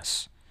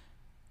meekness.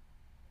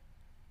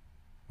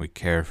 We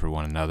care for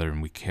one another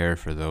and we care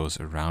for those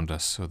around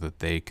us so that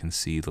they can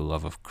see the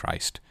love of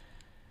Christ,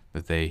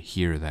 that they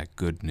hear that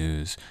good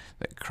news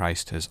that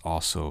Christ has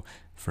also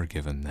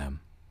forgiven them,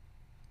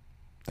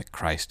 that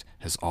Christ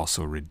has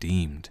also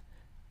redeemed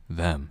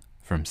them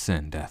from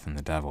sin, death, and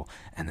the devil,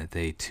 and that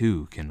they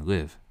too can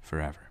live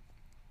forever.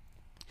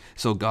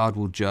 So God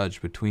will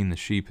judge between the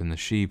sheep and the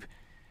sheep.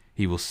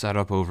 He will set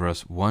up over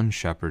us one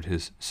shepherd,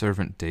 his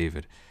servant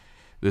David.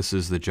 This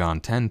is the John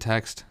 10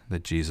 text,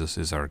 that Jesus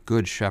is our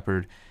good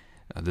shepherd.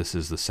 This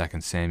is the 2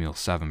 Samuel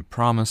 7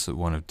 promise that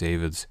one of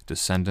David's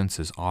descendants,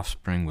 his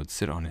offspring, would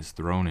sit on his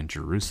throne in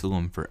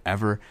Jerusalem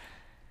forever,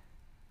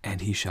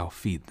 and he shall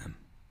feed them.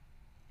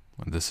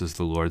 This is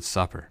the Lord's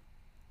Supper.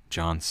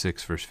 John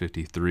 6, verse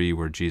 53,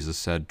 where Jesus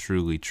said,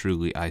 "Truly,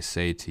 truly, I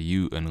say to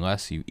you,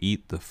 unless you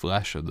eat the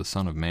flesh of the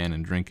Son of Man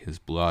and drink his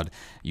blood,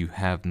 you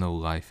have no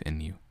life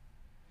in you."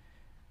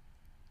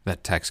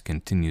 That text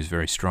continues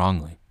very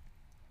strongly.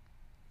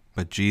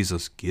 But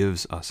Jesus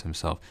gives us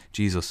himself.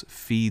 Jesus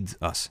feeds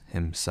us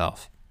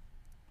himself.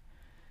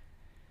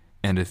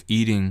 And if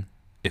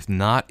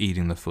not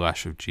eating the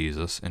flesh of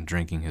Jesus and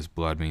drinking his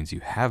blood means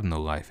you have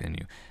no life in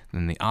you,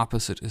 then the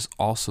opposite is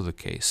also the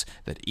case,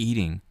 that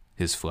eating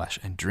his flesh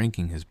and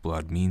drinking his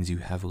blood means you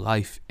have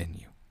life in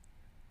you,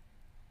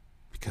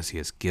 because he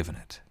has given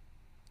it.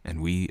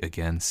 And we,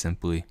 again,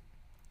 simply,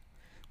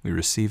 we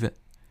receive it,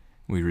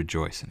 we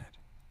rejoice in it.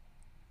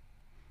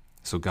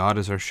 So God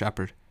is our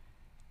shepherd.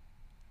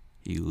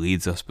 He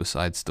leads us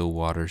beside still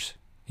waters.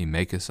 He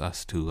maketh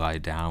us to lie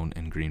down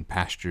in green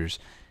pastures,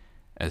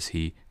 as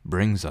he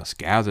brings us,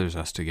 gathers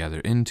us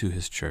together into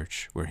his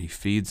church, where he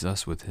feeds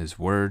us with his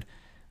word,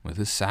 with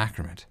his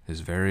sacrament,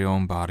 his very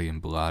own body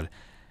and blood,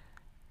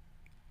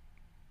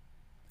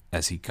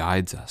 as he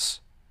guides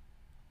us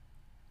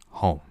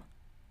home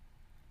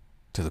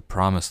to the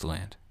promised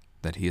land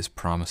that he has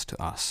promised to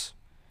us,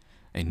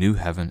 a new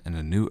heaven and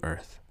a new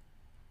earth,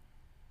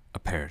 a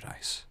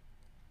paradise.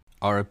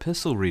 Our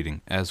epistle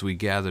reading as we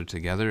gather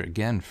together,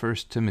 again, 1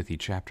 Timothy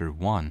chapter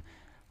 1,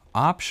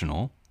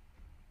 optional.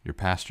 Your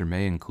pastor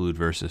may include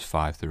verses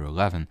 5 through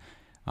 11.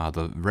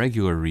 The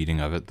regular reading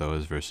of it, though,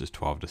 is verses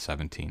 12 to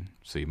 17.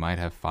 So you might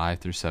have 5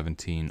 through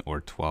 17 or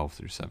 12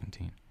 through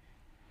 17.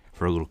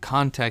 For a little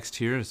context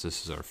here, as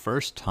this is our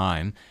first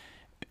time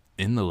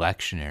in the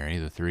lectionary,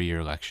 the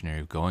 3-year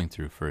lectionary, of going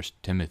through 1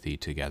 Timothy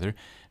together.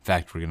 In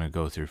fact, we're going to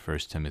go through 1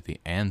 Timothy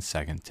and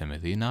 2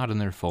 Timothy, not in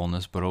their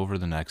fullness, but over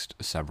the next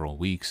several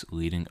weeks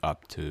leading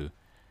up to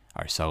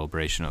our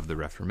celebration of the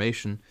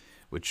Reformation,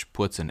 which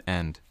puts an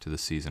end to the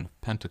season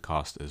of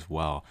Pentecost as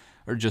well,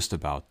 or just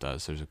about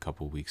does. There's a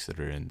couple weeks that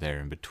are in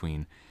there in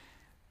between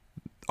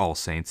All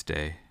Saints'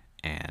 Day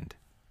and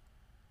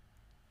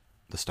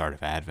the start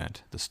of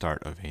Advent, the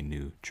start of a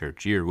new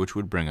church year, which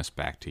would bring us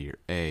back to year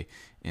A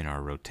in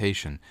our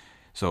rotation.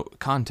 So,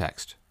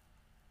 context.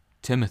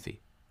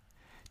 Timothy.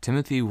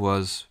 Timothy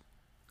was,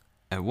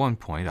 at one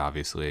point,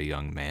 obviously a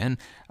young man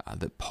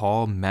that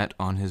Paul met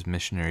on his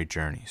missionary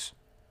journeys.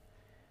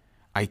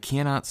 I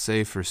cannot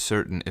say for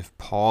certain if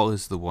Paul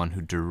is the one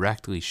who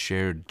directly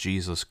shared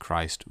Jesus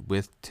Christ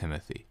with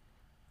Timothy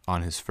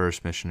on his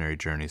first missionary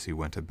journeys he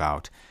went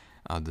about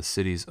the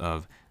cities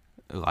of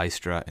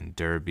Lystra and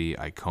Derbe,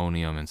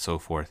 Iconium, and so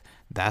forth.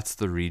 That's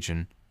the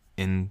region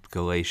in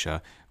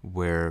Galatia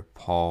where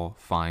Paul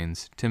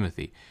finds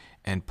Timothy.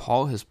 And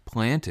Paul has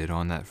planted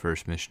on that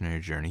first missionary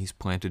journey, he's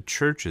planted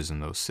churches in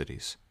those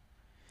cities.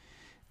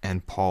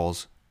 And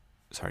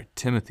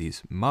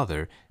Timothy's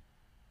mother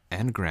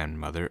and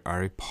grandmother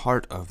are a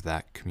part of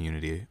that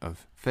community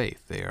of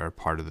faith. They are a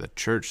part of the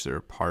church. They're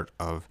a part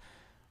of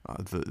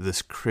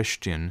this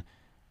Christian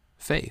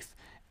faith.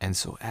 And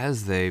so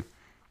as they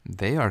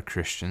are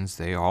Christians,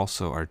 they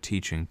also are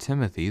teaching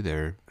Timothy,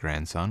 their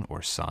grandson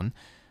or son,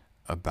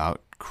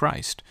 about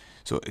Christ.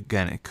 So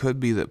again, it could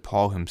be that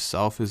Paul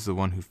himself is the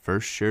one who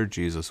first shared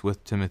Jesus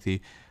with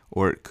Timothy,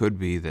 or it could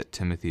be that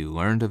Timothy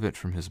learned of it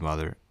from his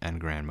mother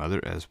and grandmother,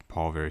 as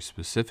Paul very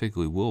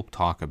specifically will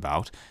talk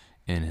about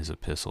in his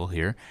epistle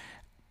here.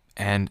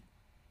 And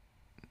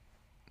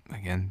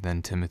again,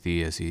 then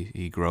Timothy, as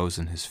he grows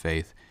in his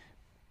faith,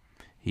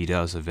 he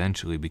does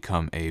eventually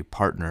become a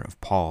partner of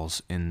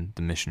Paul's in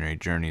the missionary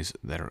journeys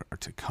that are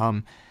to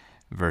come.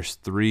 Verse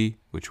 3,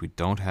 which we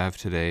don't have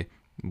today,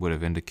 would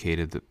have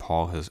indicated that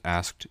Paul has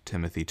asked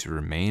Timothy to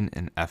remain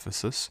in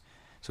Ephesus,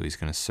 so he's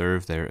going to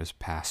serve there as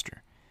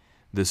pastor.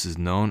 This is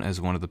known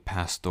as one of the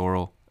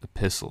pastoral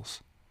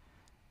epistles.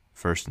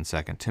 1st and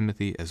 2nd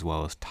Timothy, as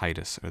well as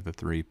Titus are the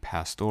 3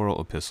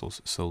 pastoral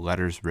epistles, so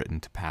letters written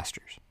to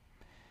pastors.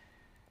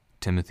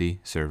 Timothy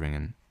serving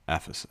in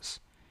Ephesus.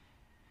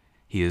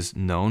 He is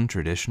known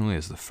traditionally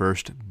as the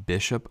first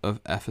bishop of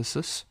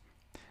Ephesus,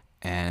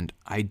 and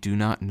I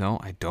don't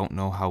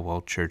know how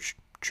well church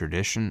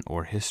tradition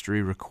or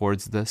history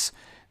records this,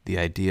 the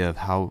idea of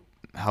how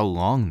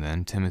long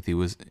then Timothy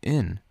was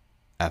in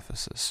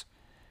Ephesus.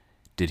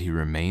 Did he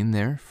remain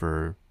there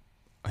for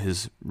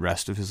his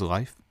rest of his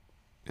life?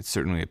 It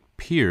certainly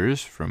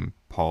appears from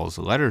Paul's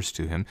letters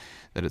to him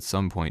that at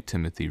some point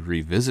Timothy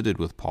revisited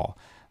with Paul,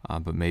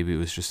 but maybe it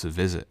was just a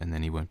visit and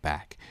then he went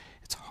back.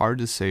 It's hard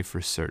to say for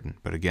certain,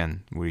 but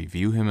again, we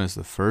view him as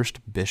the first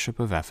bishop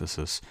of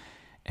Ephesus,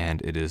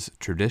 and it is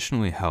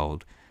traditionally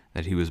held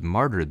that he was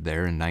martyred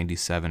there in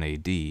 97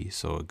 AD,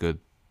 so a good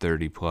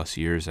 30 plus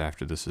years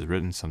after this is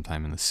written,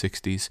 sometime in the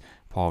 60s.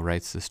 Paul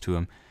writes this to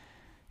him.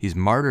 He's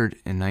martyred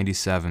in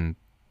 97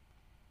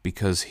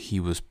 because he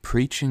was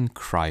preaching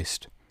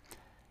Christ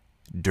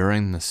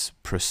during this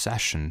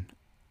procession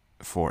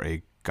for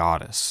a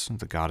goddess,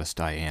 the goddess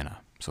Diana.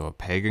 So a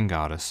pagan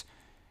goddess,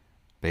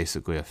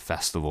 basically a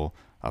festival,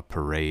 a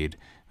parade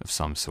of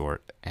some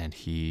sort, and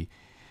he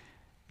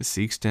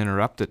seeks to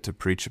interrupt it to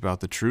preach about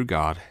the true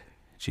God,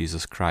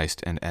 Jesus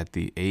Christ, and at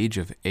the age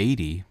of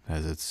 80,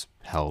 as it's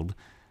held,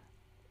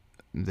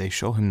 they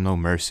show him no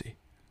mercy.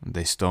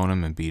 They stone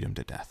him and beat him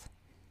to death.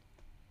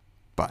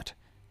 But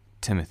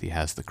Timothy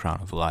has the crown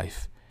of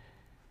life,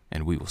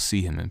 and we will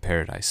see him in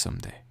paradise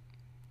someday.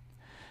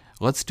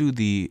 Let's do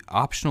the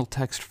optional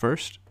text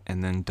first,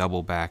 and then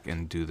double back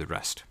and do the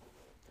rest.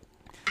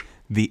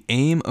 The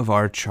aim of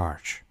our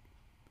charge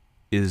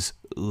is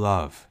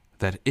love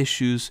that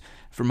issues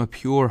from a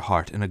pure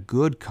heart and a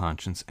good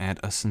conscience and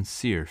a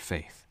sincere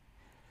faith.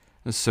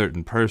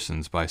 Certain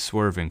persons, by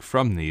swerving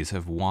from these,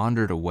 have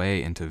wandered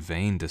away into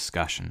vain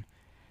discussion,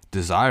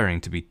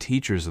 desiring to be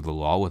teachers of the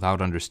law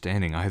without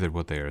understanding either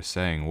what they are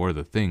saying or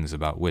the things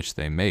about which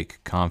they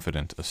make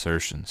confident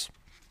assertions.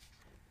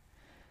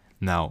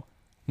 Now,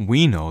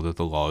 we know that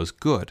the law is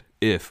good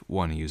if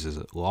one uses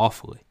it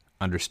lawfully,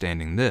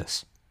 understanding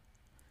this,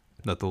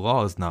 that the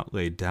law is not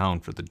laid down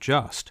for the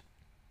just,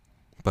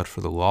 but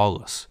for the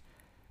lawless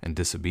and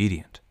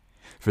disobedient,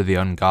 for the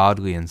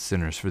ungodly and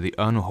sinners, for the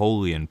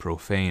unholy and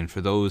profane,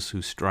 for those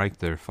who strike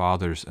their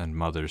fathers and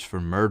mothers, for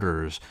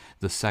murderers,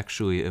 the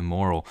sexually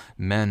immoral,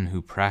 men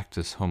who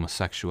practice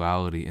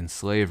homosexuality,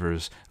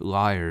 enslavers,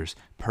 liars,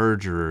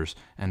 perjurers,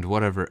 and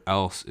whatever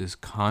else is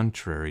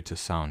contrary to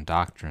sound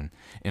doctrine,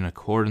 in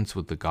accordance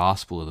with the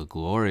gospel of the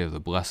glory of the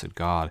blessed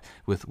God,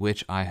 with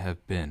which I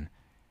have been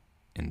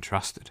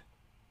entrusted.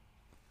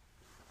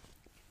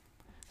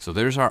 So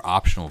there's our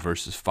optional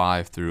verses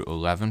 5 through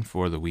 11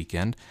 for the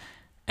weekend.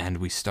 And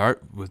we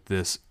start with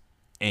this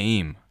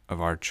aim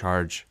of our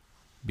charge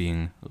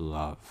being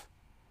love.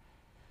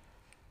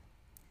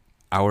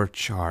 Our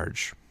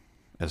charge,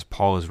 as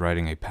Paul is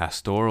writing a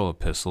pastoral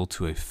epistle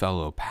to a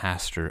fellow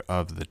pastor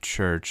of the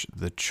church,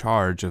 the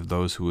charge of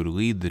those who would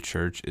lead the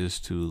church is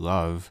to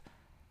love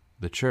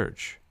the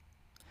church.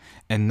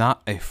 And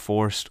not a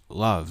forced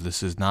love.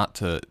 This is not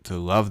to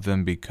love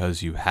them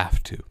because you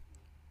have to.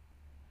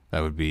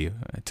 That would be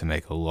to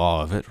make a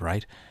law of it,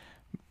 right?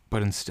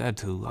 But instead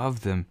to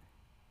love them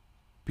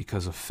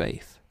because of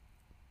faith.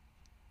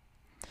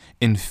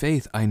 In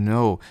faith, I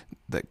know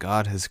that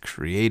God has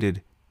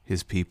created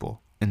his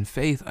people. In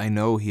faith, I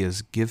know he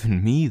has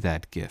given me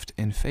that gift.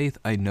 In faith,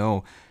 I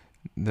know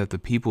that the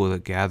people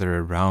that gather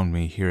around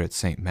me here at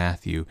St.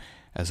 Matthew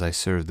as I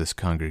serve this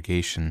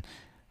congregation,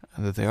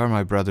 that they are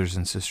my brothers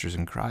and sisters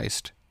in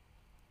Christ.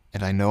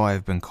 And I know I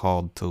have been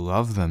called to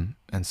love them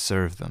and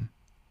serve them.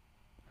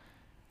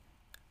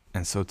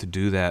 And so to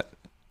do that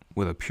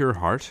with a pure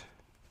heart,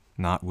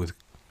 not with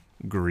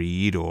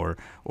greed or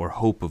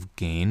hope of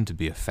gain, to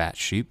be a fat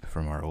sheep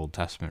from our Old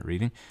Testament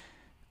reading,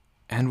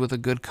 and with a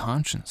good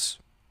conscience,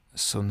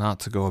 so not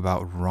to go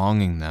about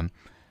wronging them,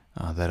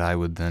 that I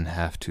would then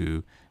have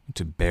to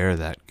bear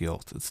that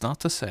guilt. It's not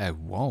to say I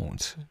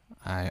won't.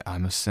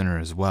 I'm a sinner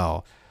as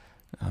well,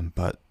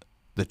 but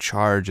the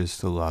charge is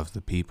to love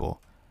the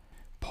people.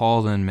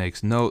 Paul then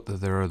makes note that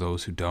there are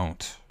those who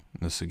don't.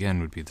 This again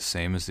would be the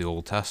same as the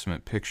Old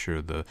Testament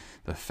picture, the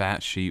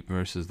fat sheep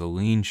versus the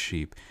lean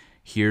sheep.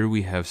 Here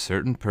we have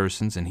certain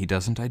persons, and he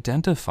doesn't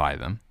identify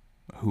them.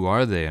 Who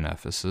are they in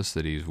Ephesus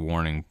that he's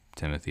warning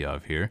Timothy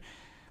of here?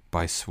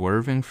 By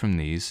swerving from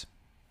these,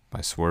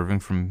 by swerving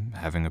from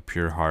having a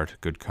pure heart,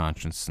 good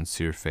conscience,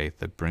 sincere faith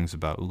that brings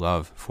about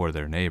love for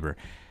their neighbor,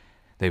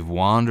 they've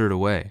wandered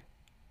away.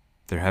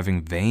 They're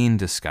having vain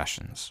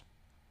discussions.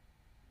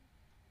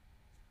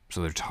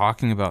 So they're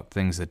talking about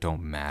things that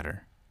don't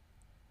matter.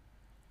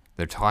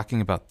 They're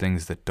talking about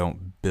things that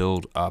don't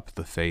build up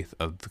the faith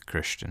of the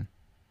Christian,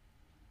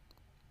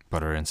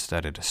 but are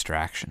instead a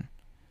distraction,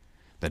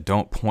 that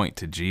don't point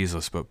to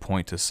Jesus, but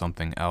point to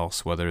something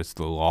else, whether it's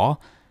the law,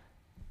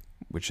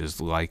 which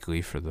is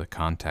likely for the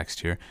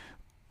context here,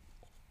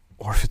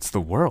 or if it's the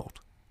world.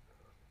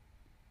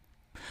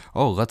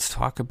 Oh, let's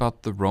talk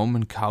about the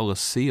Roman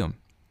Colosseum.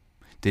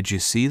 Did you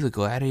see the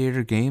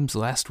Gladiator games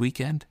last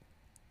weekend?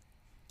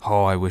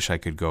 Oh, I wish I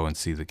could go and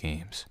see the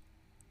games.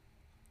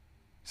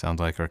 Sounds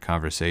like our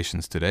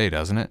conversations today,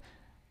 doesn't it?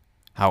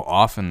 How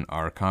often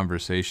our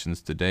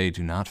conversations today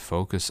do not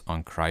focus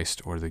on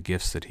Christ or the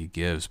gifts that he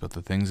gives, but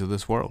the things of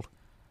this world.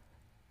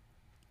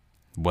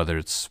 Whether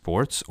it's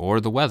sports or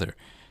the weather.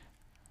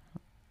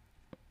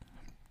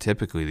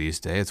 Typically these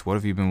days, it's what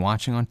have you been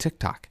watching on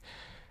TikTok?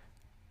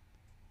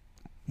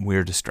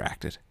 We're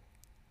distracted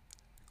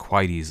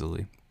quite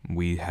easily.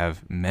 We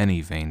have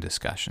many vain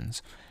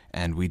discussions,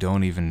 and we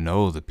don't even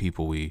know the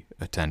people we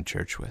attend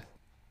church with.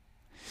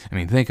 I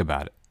mean, think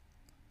about it.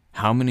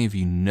 How many of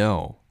you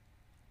know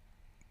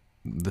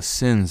the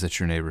sins that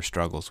your neighbor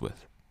struggles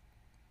with?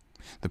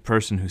 The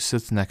person who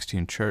sits next to you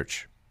in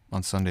church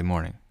on Sunday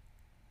morning.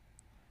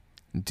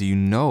 Do you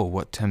know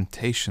what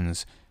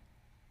temptations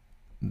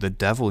the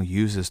devil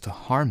uses to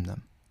harm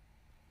them?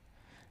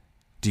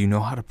 Do you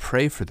know how to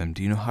pray for them?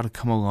 Do you know how to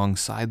come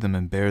alongside them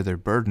and bear their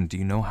burden? Do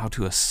you know how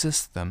to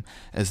assist them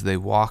as they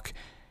walk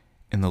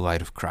in the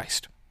light of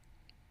Christ?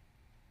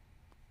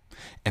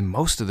 And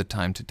most of the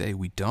time today,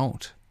 we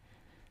don't.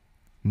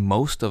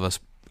 Most of us,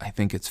 I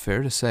think it's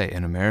fair to say,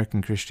 in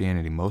American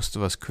Christianity, most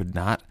of us could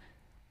not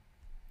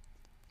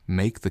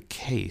make the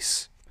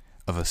case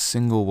of a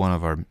single one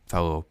of our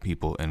fellow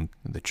people in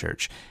the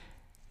church.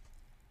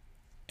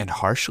 And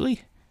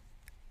harshly,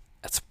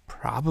 that's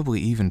probably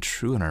even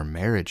true in our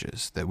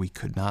marriages, that we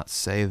could not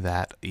say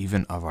that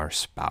even of our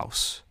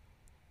spouse.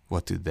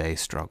 What do they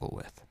struggle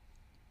with?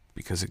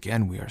 Because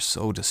again, we are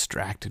so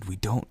distracted, we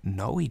don't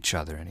know each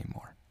other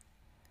anymore.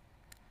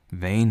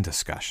 Vain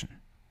discussion.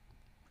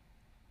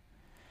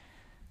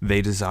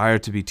 They desire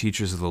to be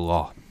teachers of the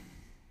law,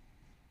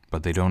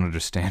 but they don't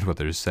understand what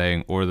they're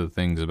saying or the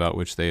things about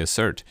which they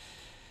assert.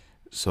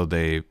 So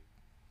they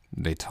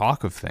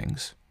talk of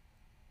things,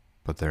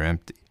 but they're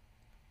empty.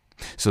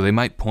 So they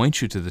might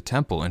point you to the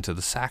temple and to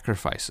the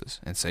sacrifices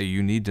and say,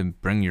 you need to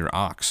bring your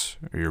ox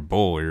or your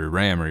bull or your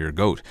ram or your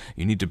goat.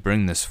 You need to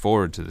bring this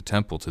forward to the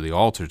temple, to the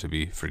altar, to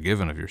be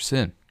forgiven of your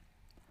sin.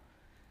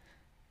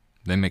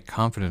 They make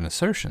confident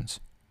assertions,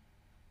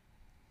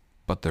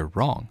 but they're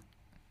wrong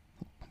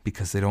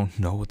because they don't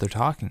know what they're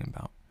talking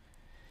about.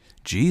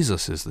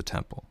 Jesus is the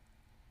temple.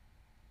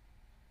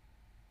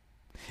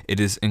 It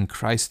is in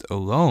Christ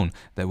alone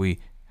that we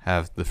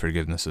have the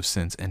forgiveness of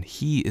sins, and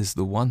he is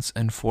the once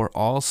and for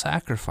all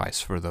sacrifice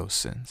for those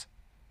sins.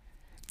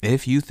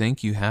 If you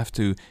think you have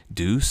to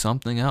do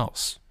something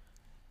else,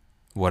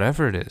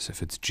 whatever it is,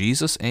 if it's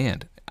Jesus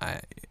and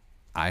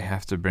I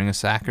have to bring a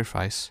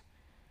sacrifice,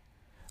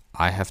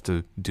 I have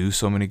to do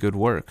so many good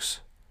works,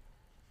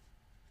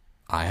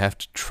 I have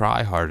to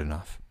try hard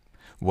enough.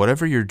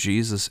 Whatever your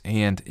Jesus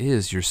and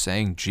is, you're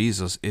saying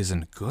Jesus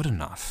isn't good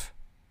enough.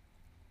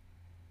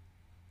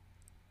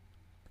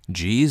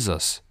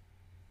 Jesus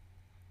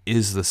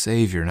is the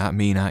Savior, not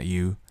me, not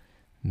you,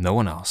 no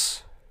one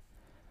else.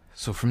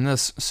 So from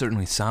this,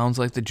 certainly sounds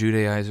like the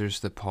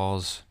Judaizers that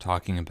Paul's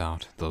talking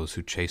about, those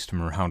who chased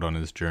him around on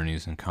his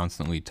journeys and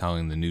constantly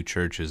telling the new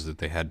churches that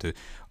they had to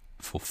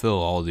fulfill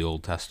all the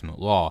Old Testament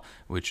law,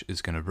 which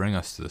is going to bring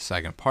us to the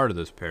second part of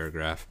this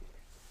paragraph.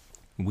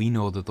 We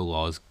know that the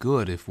law is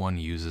good if one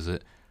uses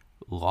it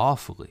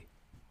lawfully.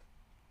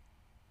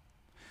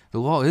 The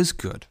law is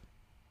good.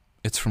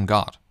 It's from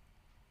God.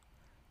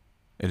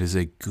 It is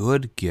a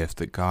good gift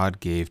that God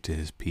gave to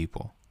his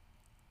people.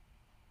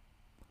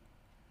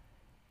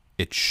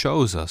 It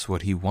shows us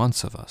what he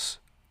wants of us.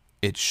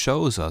 It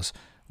shows us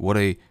what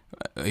a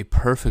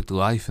perfect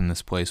life in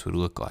this place would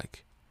look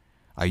like.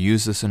 I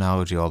use this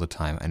analogy all the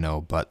time, I know,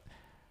 but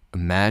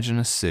imagine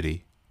a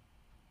city,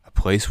 a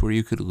place where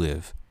you could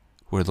live,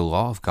 where the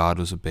law of God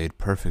was obeyed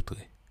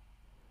perfectly.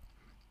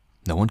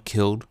 No one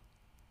killed,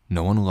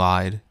 no one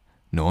lied,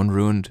 no one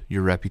ruined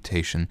your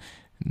reputation,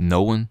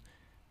 no one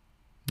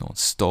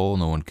stole,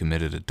 no one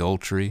committed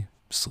adultery,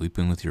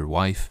 sleeping with your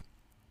wife.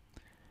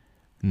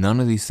 None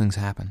of these things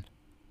happened.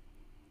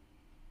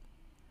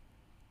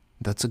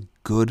 That's a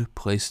good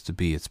place to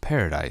be. It's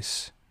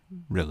paradise,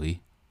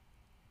 really.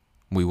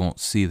 We won't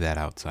see that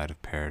outside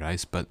of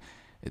paradise, but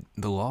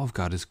the law of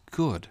God is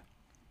good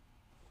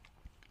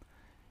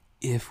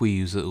if we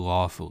use it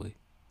lawfully.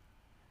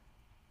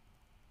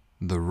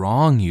 The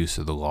wrong use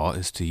of the law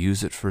is to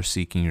use it for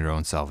seeking your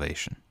own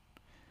salvation.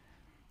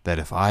 That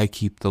if I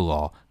keep the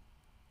law,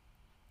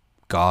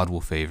 God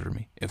will favor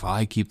me. If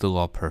I keep the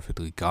law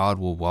perfectly, God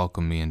will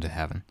welcome me into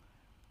heaven.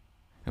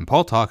 And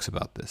Paul talks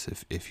about this.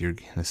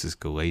 This is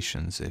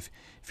Galatians. If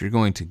you're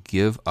going to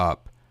give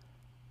up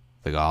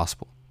the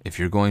gospel, if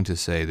you're going to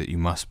say that you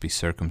must be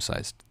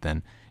circumcised,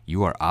 then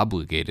you are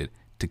obligated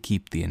to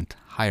keep the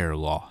entire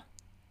law.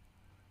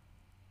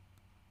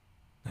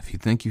 If you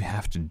think you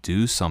have to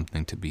do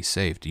something to be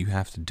saved, you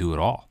have to do it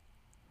all.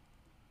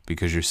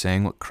 Because you're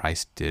saying what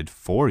Christ did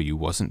for you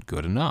wasn't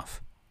good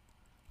enough.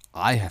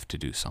 I have to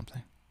do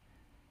something.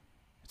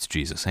 It's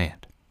Jesus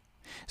and.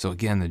 So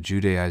again, the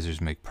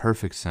Judaizers make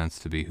perfect sense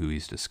to be who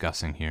he's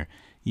discussing here,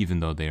 even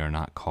though they are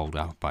not called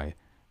out by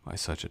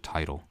such a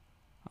title.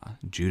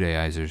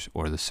 Judaizers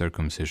or the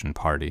circumcision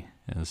party,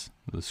 as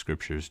the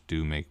scriptures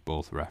do make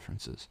both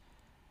references.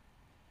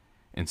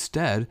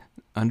 Instead,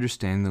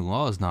 understanding the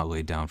law is not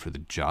laid down for the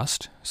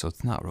just, so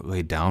it's not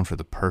laid down for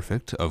the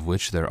perfect, of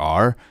which there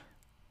are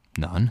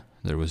none.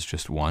 There was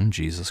just one,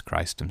 Jesus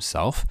Christ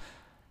himself.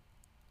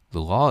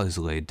 The law is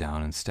laid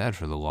down instead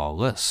for the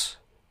lawless,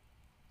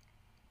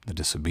 the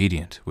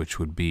disobedient, which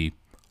would be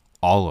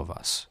all of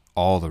us,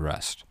 all the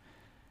rest.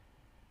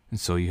 And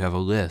so you have a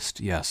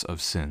list, yes,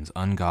 of sins,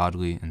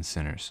 ungodly and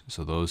sinners.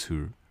 So those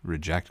who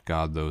reject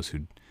God, those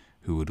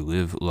who would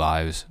live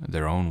lives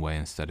their own way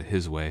instead of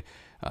his way,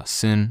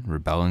 sin,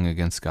 rebelling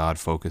against God,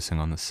 focusing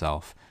on the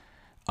self,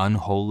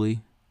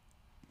 unholy,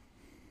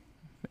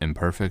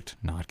 imperfect,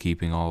 not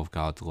keeping all of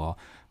God's law,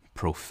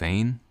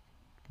 profane,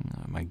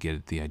 I might get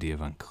at the idea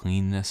of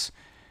uncleanness,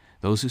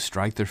 those who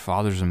strike their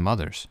fathers and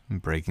mothers,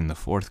 breaking the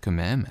fourth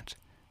commandment.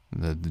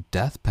 The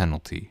death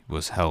penalty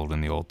was held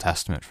in the Old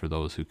Testament for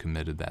those who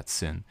committed that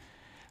sin.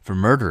 For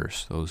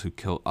murderers, those who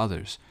kill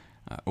others,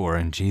 or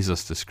in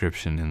Jesus'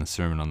 description in the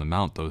Sermon on the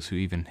Mount, those who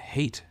even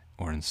hate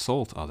or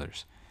insult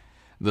others.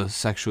 The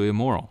sexually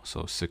immoral,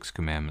 so Sixth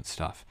Commandment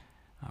stuff,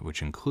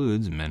 which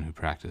includes men who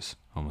practice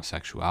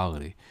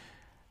homosexuality.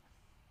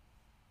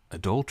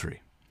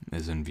 Adultery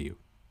is in view.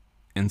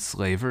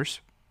 Enslavers,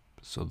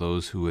 so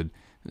those who would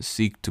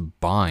seek to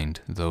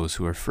bind those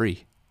who are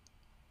free.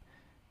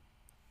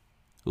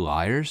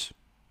 Liars.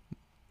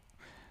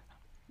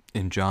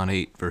 In John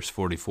 8, verse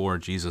 44,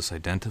 Jesus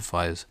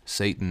identifies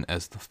Satan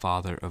as the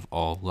father of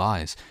all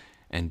lies,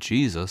 and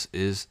Jesus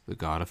is the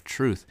God of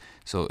truth.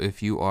 So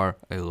if you are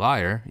a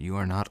liar, you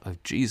are not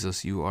of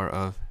Jesus, you are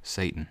of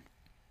Satan.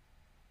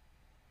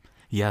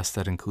 Yes,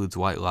 that includes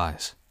white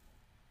lies.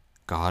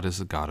 God is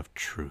the God of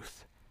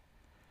truth.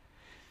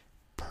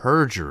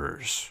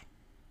 Perjurers.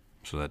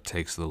 So that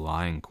takes the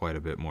lying quite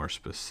a bit more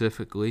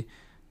specifically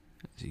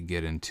as you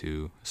get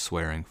into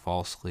swearing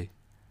falsely.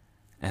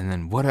 And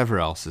then whatever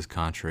else is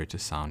contrary to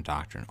sound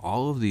doctrine.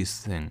 All of these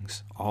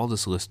things, all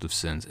this list of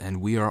sins, and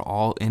we are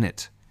all in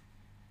it.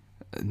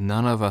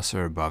 None of us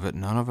are above it.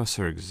 None of us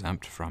are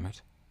exempt from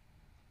it.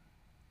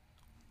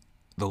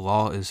 The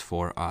law is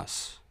for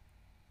us.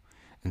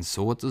 And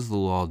so what does the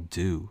law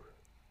do?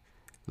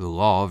 The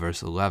law,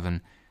 verse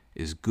 11,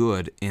 is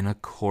good in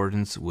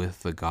accordance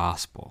with the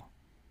gospel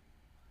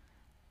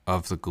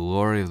of the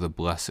glory of the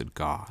blessed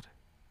God.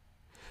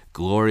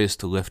 Glorious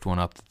to lift one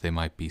up that they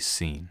might be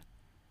seen.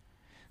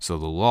 So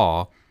the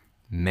law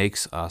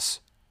makes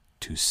us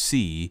to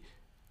see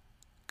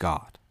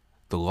God.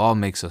 The law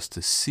makes us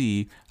to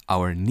see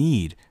our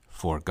need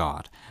for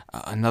God.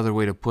 Another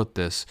way to put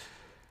this,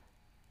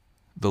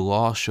 the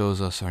law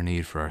shows us our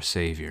need for our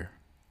Savior.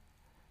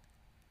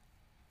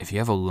 If you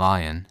have a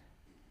lion,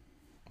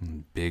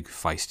 big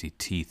feisty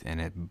teeth, and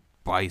it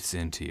bites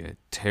into you, it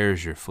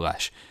tears your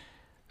flesh,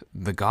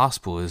 the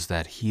gospel is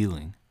that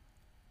healing.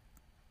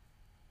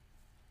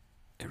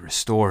 It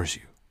restores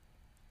you.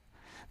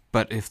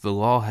 But if the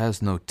law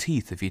has no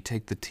teeth, if you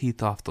take the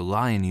teeth off the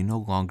lion, you no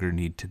longer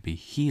need to be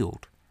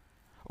healed.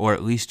 Or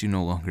at least you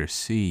no longer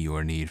see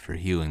your need for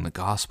healing. The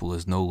gospel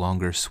is no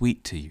longer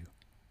sweet to you.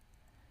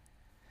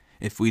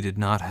 If we did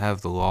not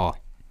have the law,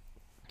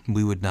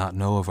 we would not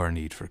know of our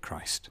need for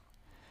Christ.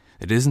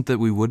 It isn't that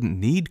we wouldn't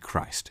need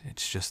Christ,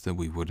 it's just that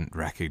we wouldn't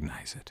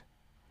recognize it.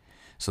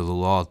 So the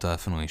law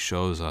definitely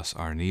shows us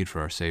our need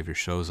for our Savior,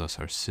 shows us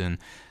our sin.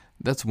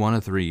 That's one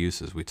of three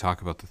uses. We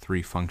talk about the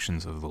three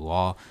functions of the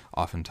law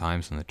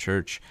oftentimes in the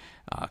church.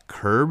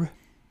 Curb,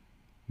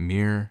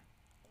 mirror,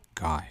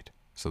 guide.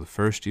 So the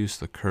first use,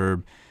 the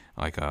curb,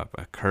 like a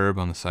curb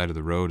on the side of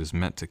the road, is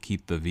meant to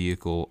keep the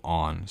vehicle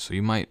on. So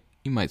you might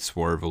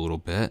swerve a little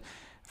bit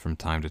from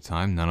time to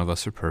time. None of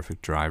us are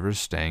perfect drivers,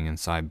 staying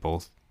inside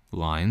both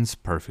lines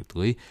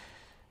perfectly.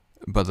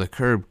 But the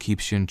curb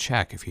keeps you in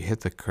check. If you hit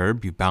the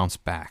curb, you bounce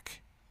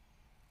back.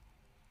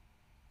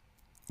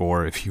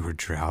 Or if you were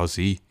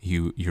drowsy,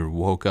 you're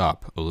woke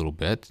up a little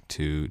bit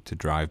to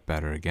drive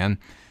better again.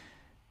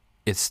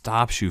 It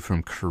stops you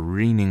from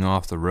careening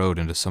off the road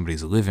into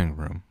somebody's living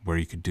room where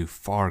you could do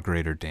far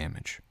greater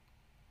damage.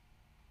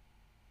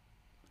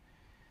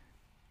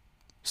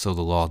 So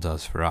the law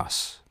does for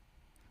us.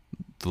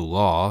 The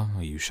law,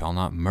 you shall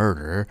not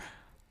murder,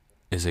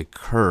 is a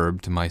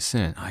curb to my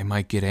sin. I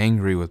might get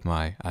angry with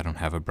I don't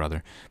have a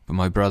brother, but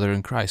my brother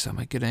in Christ, I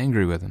might get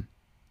angry with him.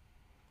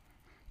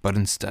 But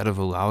instead of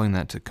allowing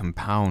that to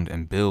compound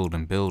and build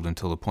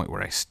until the point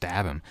where I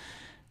stab him,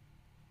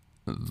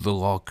 the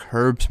law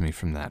curbs me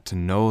from that, to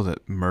know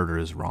that murder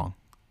is wrong.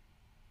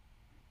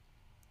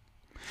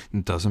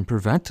 It doesn't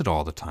prevent it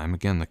all the time.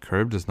 Again, the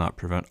curb does not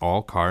prevent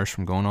all cars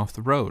from going off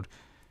the road,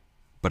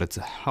 but it's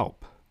a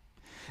help.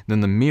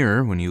 Then the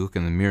mirror, when you look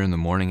in the mirror in the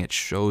morning, it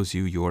shows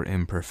you your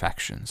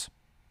imperfections.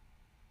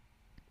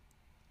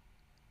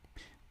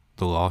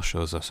 The law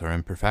shows us our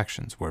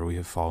imperfections, where we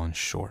have fallen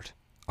short,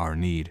 our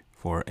need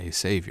for a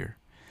Savior.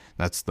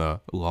 That's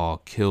the law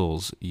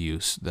kills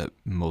use that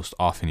most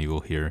often you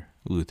will hear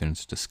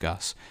Lutherans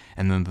discuss.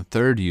 And then the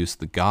third use,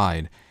 the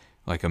guide,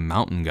 like a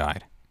mountain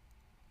guide.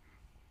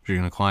 If you're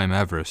going to climb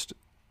Everest,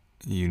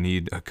 you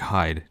need a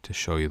guide to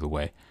show you the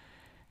way.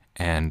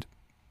 And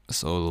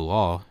so the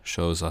law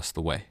shows us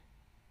the way.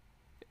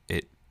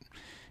 It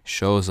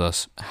shows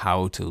us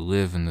how to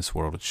live in this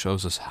world. It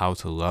shows us how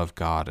to love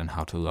God and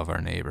how to love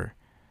our neighbor.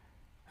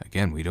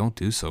 Again, we don't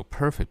do so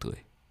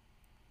perfectly.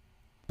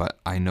 But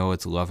I know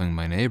it's loving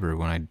my neighbor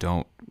when I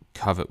don't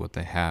covet what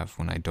they have,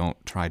 when I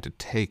don't try to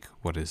take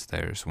what is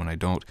theirs, when I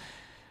don't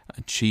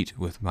cheat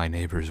with my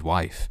neighbor's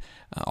wife.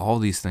 All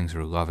these things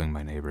are loving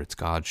my neighbor. It's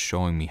God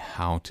showing me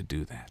how to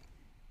do that.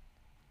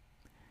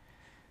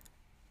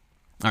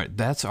 All right,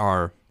 that's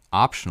our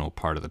optional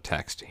part of the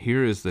text.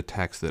 Here is the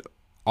text that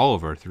all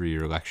of our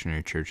 3-year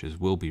lectionary churches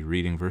will be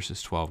reading,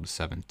 verses 12 to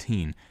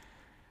 17.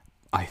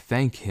 I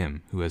thank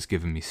him who has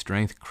given me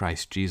strength,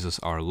 Christ Jesus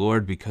our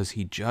Lord, because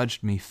he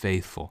judged me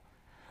faithful,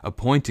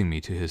 appointing me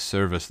to his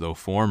service, though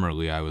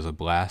formerly I was a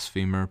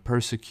blasphemer,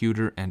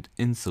 persecutor, and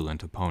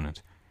insolent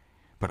opponent.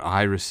 But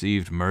I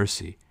received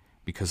mercy,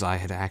 because I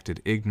had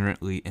acted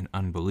ignorantly in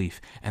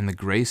unbelief, and the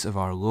grace of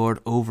our Lord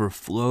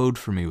overflowed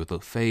for me with the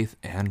faith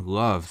and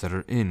love that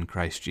are in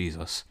Christ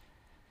Jesus.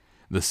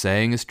 The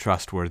saying is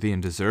trustworthy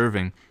and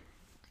deserving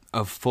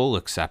of full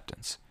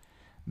acceptance,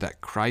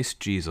 that Christ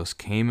Jesus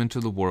came into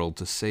the world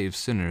to save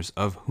sinners,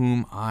 of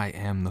whom I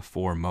am the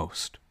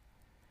foremost.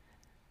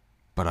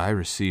 But I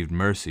received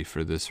mercy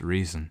for this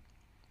reason,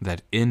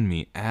 that in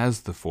me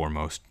as the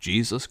foremost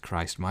Jesus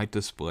Christ might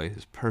display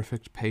his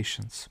perfect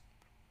patience,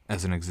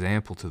 as an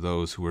example to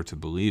those who were to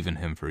believe in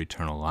him for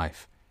eternal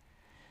life.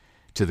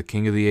 To the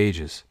King of the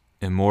ages,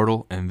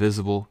 immortal,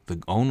 invisible,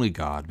 the only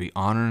God, be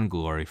honor and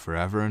glory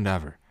forever and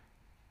ever.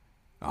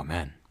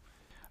 Amen.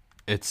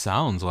 It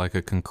sounds like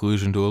a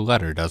conclusion to a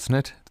letter, doesn't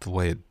it? The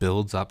way it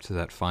builds up to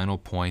that final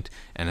point,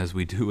 and as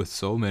we do with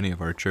so many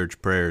of our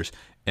church prayers,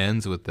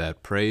 ends with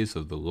that praise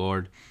of the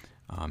Lord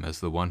as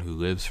the one who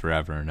lives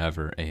forever and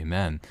ever.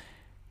 Amen.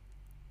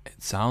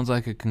 It sounds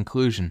like a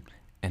conclusion,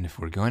 and if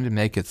we're going to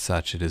make it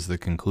such, it is the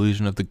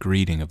conclusion of the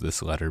greeting of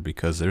this letter,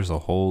 because there's a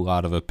whole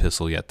lot of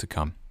epistle yet to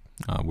come.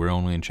 We're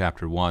only in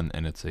chapter 1,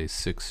 and it's a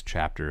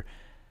 6-chapter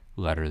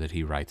letter that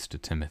he writes to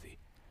Timothy.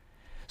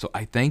 So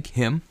I thank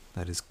him,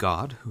 that is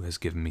God, who has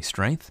given me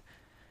strength.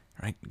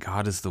 Right?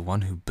 God is the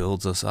one who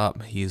builds us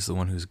up. He is the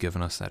one who's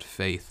given us that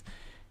faith.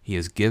 He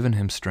has given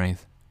him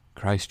strength,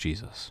 Christ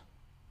Jesus.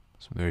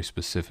 So very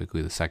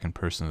specifically, the second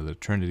person of the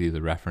Trinity, the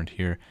referent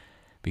here,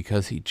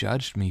 because he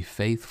judged me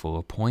faithful,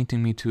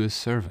 appointing me to his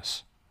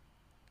service,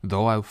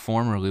 though I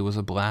formerly was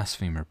a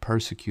blasphemer,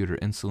 persecutor,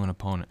 insolent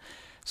opponent.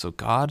 So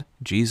God,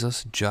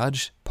 Jesus,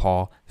 judged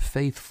Paul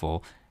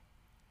faithful,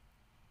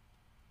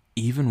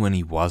 even when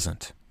he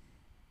wasn't.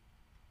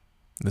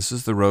 This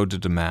is the road to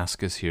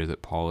Damascus here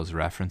that Paul is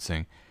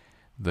referencing,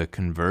 the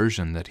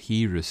conversion that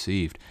he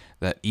received,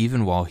 that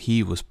even while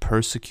he was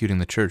persecuting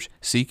the church,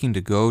 seeking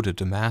to go to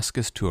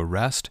Damascus to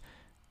arrest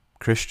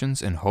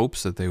Christians in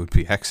hopes that they would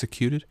be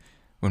executed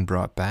when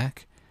brought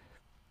back,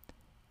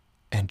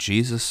 and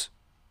Jesus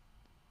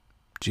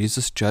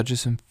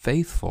judges him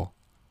faithful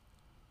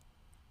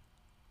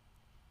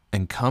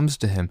and comes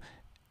to him,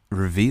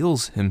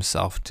 reveals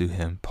himself to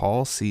him.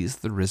 Paul sees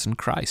the risen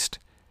Christ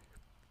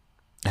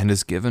and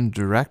is given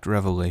direct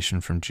revelation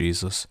from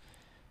Jesus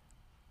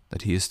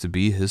that he is to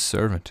be his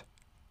servant.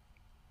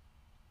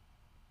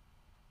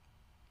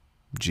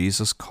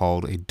 Jesus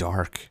called a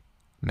dark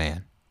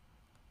man,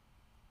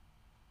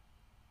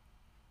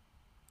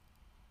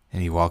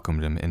 and he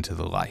welcomed him into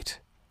the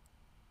light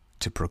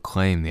to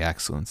proclaim the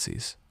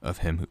excellencies of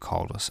him who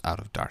called us out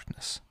of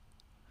darkness.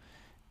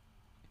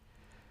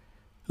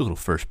 A little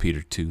 1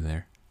 Peter 2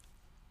 there.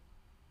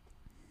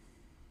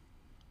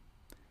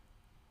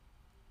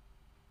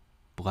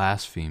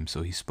 Blaspheme,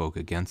 so he spoke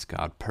against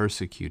God.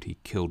 Persecute, he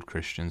killed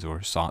Christians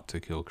or sought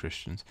to kill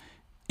Christians.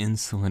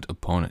 Insolent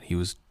opponent, he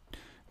was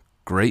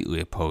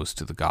greatly opposed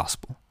to the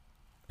gospel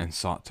and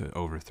sought to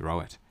overthrow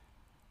it.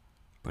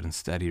 But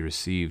instead he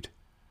received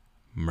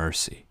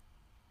mercy.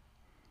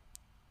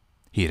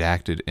 He had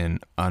acted in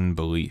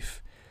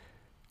unbelief.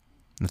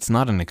 That's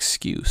not an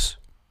excuse.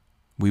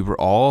 We were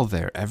all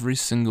there. Every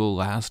single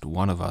last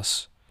one of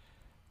us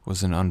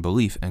was in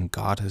unbelief, and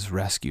God has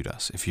rescued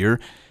us. If you're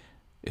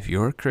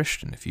a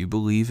Christian, if you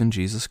believe in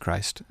Jesus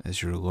Christ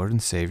as your Lord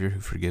and Savior who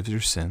forgives your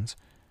sins,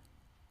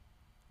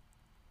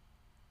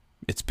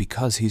 it's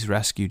because he's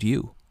rescued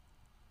you.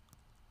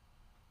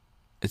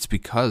 It's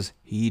because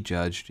he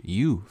judged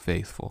you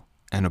faithful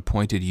and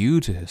appointed you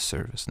to his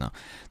service. Now,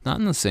 not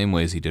in the same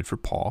way as he did for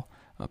Paul.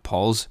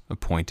 Paul's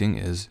appointing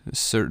is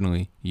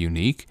certainly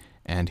unique,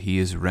 and he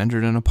is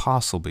rendered an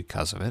apostle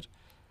because of it.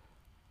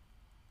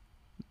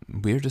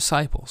 We are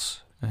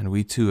disciples, and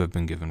we too have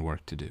been given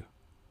work to do.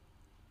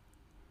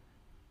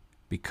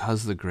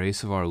 Because the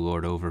grace of our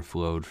Lord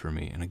overflowed for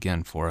me, and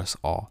again for us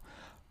all.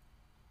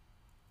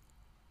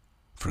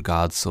 For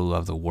God so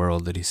loved the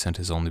world that he sent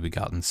his only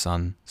begotten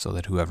Son, so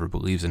that whoever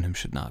believes in him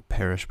should not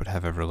perish but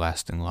have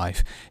everlasting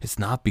life. It's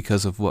not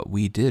because of what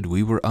we did.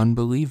 We were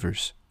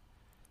unbelievers,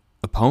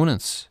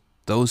 opponents,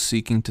 those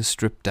seeking to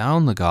strip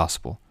down the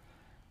gospel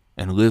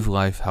and live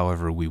life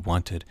however we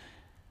wanted.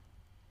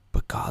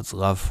 But God's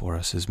love for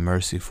us, his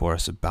mercy for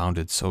us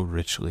abounded so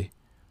richly,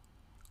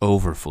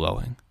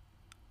 overflowing,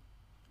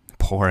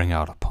 pouring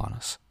out upon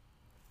us.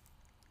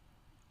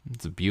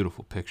 It's a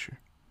beautiful picture.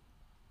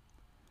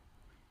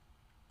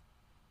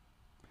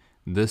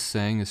 This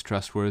saying is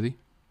trustworthy,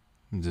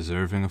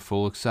 deserving of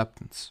full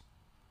acceptance.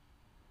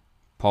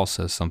 Paul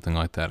says something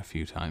like that a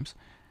few times.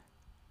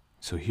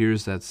 So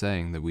here's that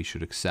saying that we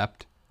should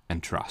accept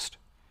and trust.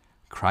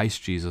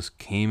 Christ Jesus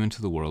came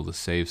into the world to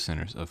save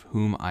sinners, of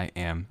whom I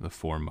am the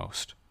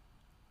foremost.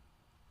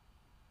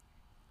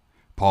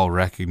 Paul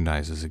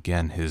recognizes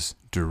again his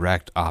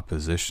direct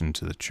opposition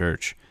to the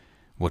church,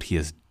 what he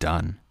has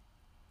done,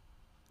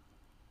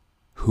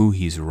 who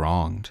he's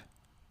wronged.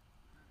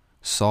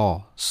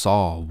 Saul,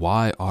 Saul,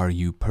 why are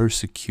you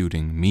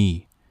persecuting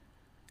me?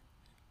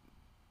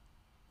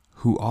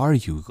 Who are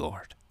you,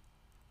 Lord?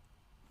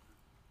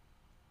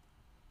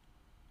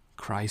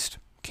 Christ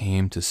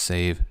came to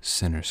save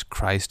sinners.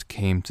 Christ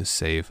came to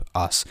save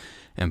us.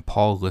 And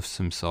Paul lifts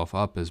himself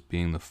up as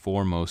being the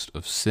foremost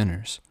of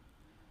sinners,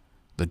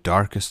 the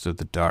darkest of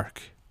the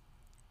dark.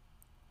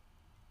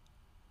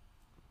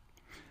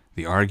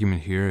 The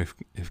argument here,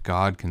 if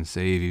God can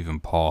save even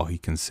Paul, he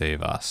can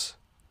save us.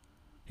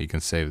 He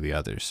can save the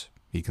others.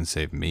 He can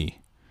save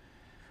me.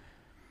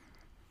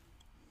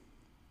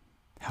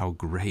 How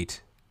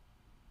great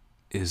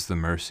is the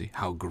mercy.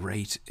 How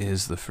great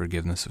is the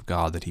forgiveness of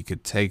God that he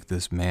could take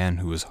this man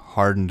who was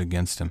hardened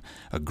against him,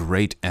 a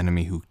great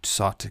enemy who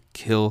sought to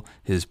kill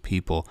his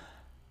people,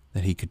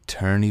 that he could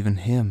turn even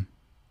him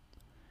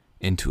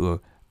into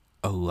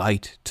a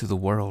light to the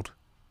world,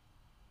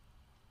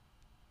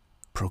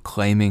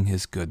 proclaiming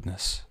his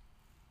goodness.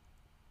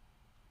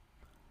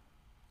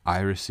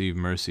 I receive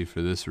mercy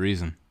for this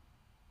reason,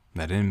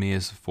 that in me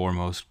as the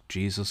foremost,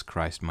 Jesus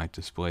Christ might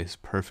display his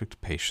perfect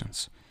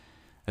patience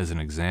as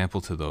an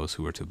example to those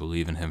who are to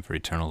believe in him for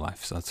eternal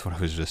life. So that's what I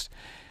was just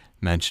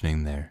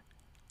mentioning there.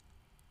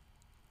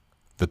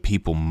 The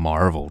people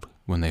marveled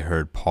when they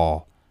heard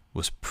Paul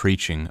was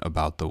preaching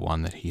about the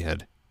one that he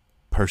had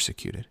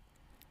persecuted.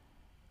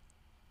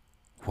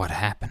 What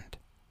happened?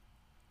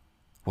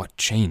 What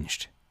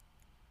changed?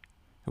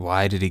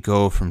 Why did he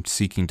go from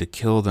seeking to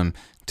kill them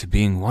to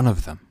being one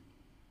of them?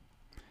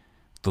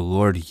 The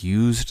Lord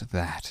used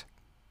that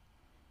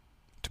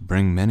to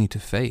bring many to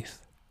faith.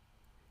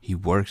 He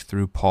worked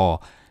through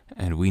Paul,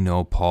 and we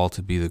know Paul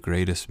to be the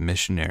greatest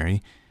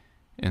missionary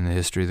in the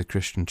history of the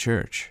Christian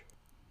church.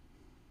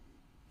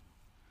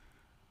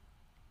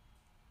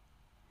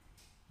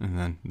 And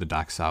then the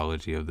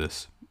doxology of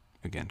this,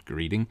 again,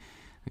 greeting,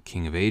 the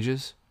King of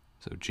ages,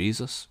 so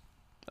Jesus,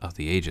 of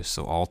the ages,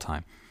 so all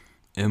time,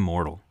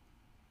 immortal,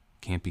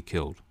 can't be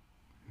killed.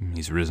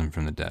 He's risen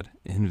from the dead,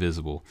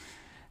 invisible,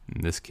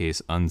 in this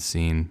case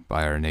unseen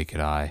by our naked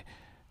eye,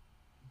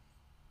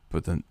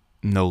 but then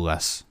no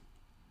less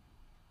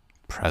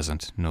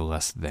present, no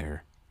less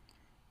there.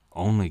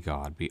 Only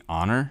God be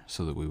honor,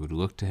 so that we would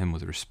look to him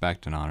with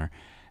respect and honor,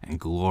 and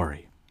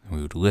glory, and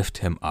we would lift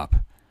him up,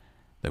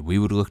 that we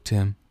would look to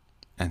him,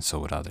 and so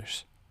would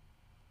others.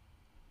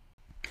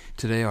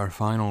 Today our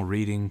final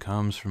reading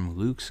comes from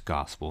Luke's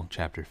Gospel,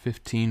 chapter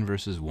 15,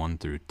 verses 1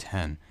 through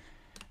 10.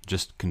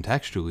 Just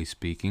contextually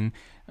speaking,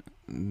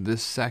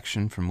 this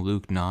section from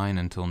Luke 9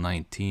 until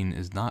 19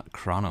 is not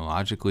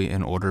chronologically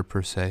in order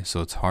per se, so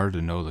it's hard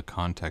to know the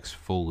context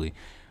fully.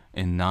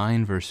 In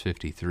 9 verse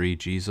 53,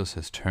 Jesus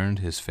has turned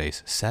his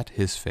face, set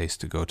his face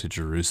to go to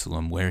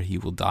Jerusalem, where he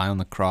will die on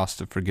the cross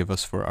to forgive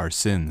us for our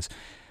sins.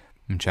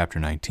 In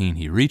chapter 19,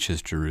 he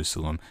reaches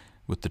Jerusalem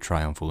with the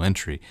triumphal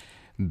entry.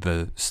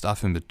 The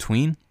stuff in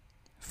between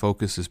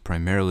focuses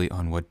primarily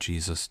on what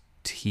Jesus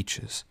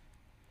teaches.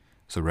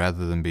 So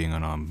rather than being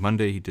on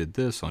Monday he did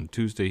this, on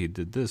Tuesday he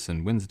did this,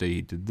 and Wednesday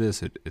he did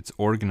this, it's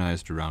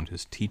organized around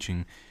his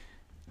teaching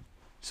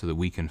so that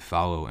we can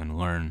follow and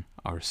learn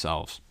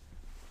ourselves.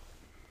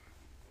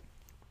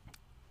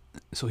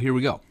 So here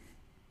we go.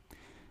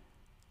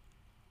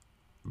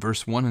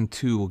 Verse 1 and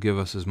 2 will give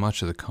us as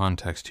much of the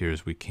context here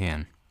as we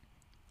can.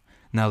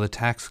 Now the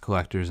tax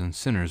collectors and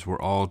sinners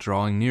were all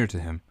drawing near to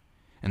him,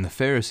 and the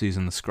Pharisees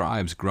and the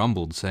scribes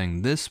grumbled,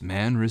 saying, "This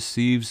man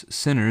receives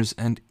sinners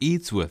and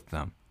eats with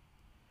them."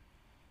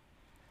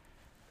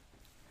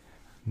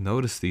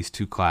 Notice these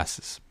two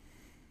classes: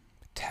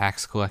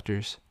 tax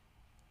collectors,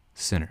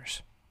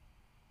 sinners.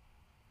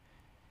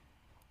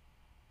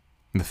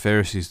 The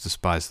Pharisees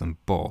despised them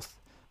both,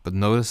 but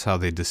notice how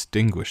they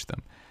distinguish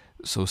them.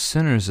 So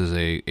sinners is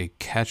a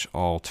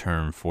catch-all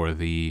term for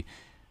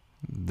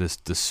this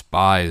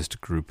despised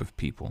group of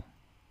people.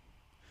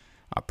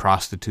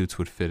 Prostitutes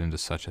would fit into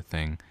such a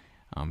thing,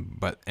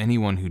 but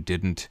anyone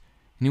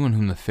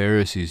whom the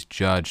Pharisees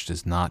judged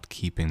as not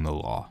keeping the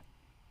law,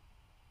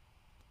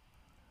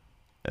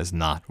 as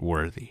not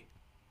worthy.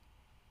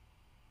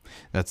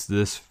 That's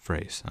this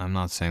phrase. I'm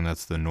not saying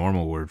that's the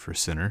normal word for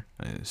sinner.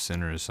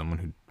 Sinner is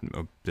someone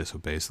who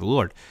disobeys the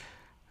Lord.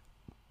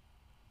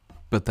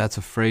 But that's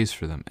a phrase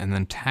for them. And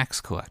then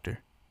tax collector.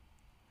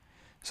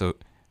 So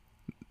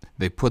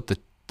they put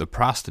the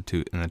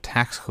prostitute and the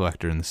tax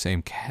collector in the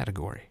same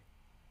category,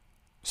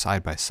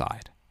 side by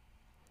side.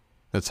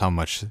 That's how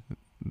much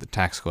the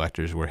tax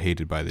collectors were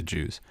hated by the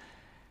Jews.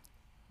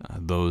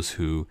 Those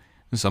who,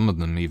 some of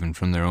them even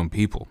from their own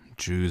people,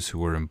 Jews who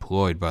were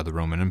employed by the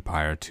Roman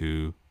Empire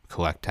to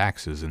collect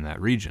taxes in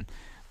that region.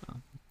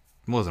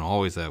 It wasn't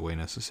always that way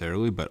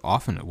necessarily, but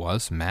often it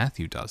was.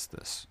 Matthew does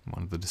this,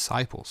 one of the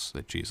disciples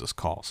that Jesus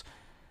calls.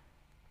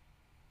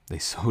 They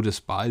so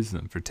despise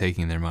them for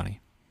taking their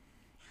money.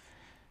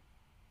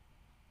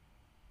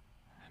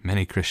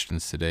 Many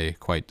Christians today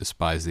quite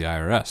despise the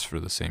IRS for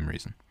the same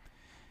reason.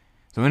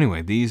 So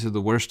anyway, these are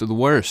the worst of the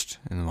worst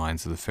in the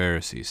minds of the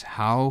Pharisees.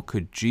 How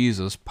could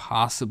Jesus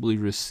possibly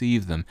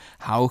receive them?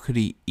 How could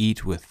he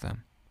eat with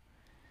them?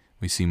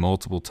 We see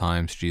multiple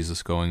times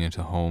Jesus going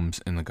into homes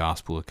in the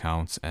gospel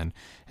accounts and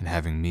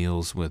having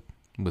meals with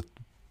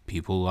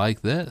people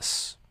like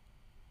this.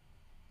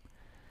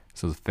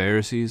 So the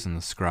Pharisees and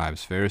the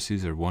scribes.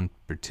 Pharisees are one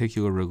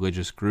particular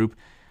religious group.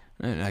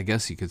 And I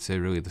guess you could say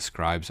really the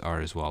scribes are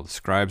as well. The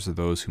scribes are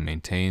those who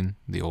maintain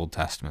the Old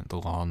Testament, the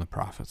law and the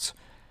prophets.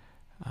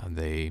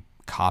 They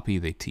copy,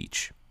 they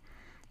teach.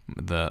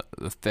 The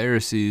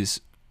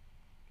Pharisees,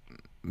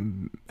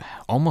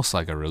 almost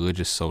like a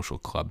religious social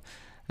club,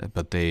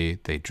 but they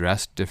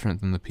dressed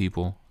different than the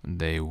people.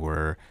 They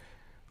were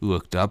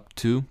looked up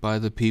to by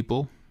the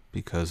people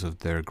because of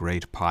their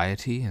great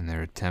piety and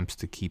their attempts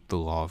to keep the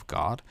law of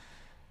God.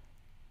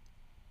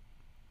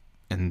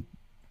 And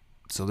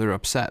so they're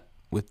upset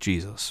with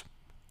Jesus.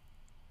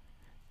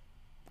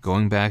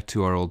 Going back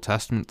to our Old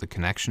Testament, the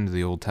connection to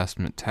the Old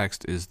Testament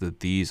text is that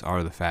these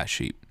are the fat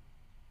sheep.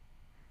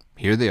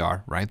 Here they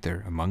are, right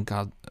there,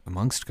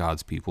 amongst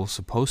God's people,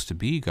 supposed to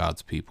be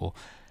God's people,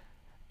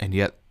 and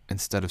yet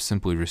instead of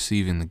simply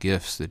receiving the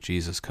gifts that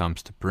Jesus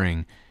comes to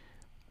bring,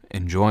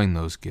 enjoying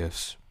those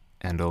gifts,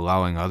 and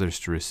allowing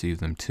others to receive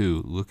them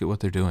too, look at what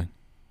they're doing.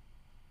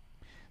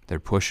 They're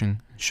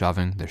pushing,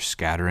 shoving, they're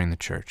scattering the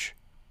church.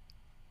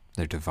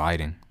 They're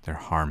dividing, they're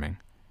harming.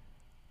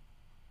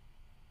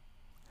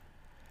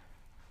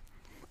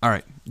 All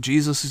right,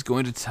 Jesus is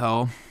going to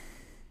tell,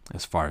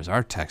 as far as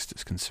our text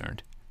is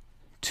concerned,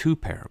 2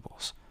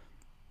 parables,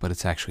 but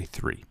it's actually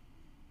 3.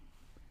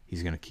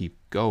 He's going to keep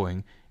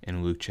going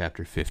in Luke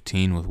chapter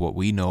 15 with what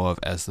we know of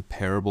as the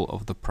parable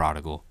of the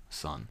prodigal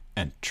son.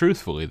 And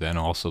truthfully, then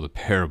also the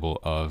parable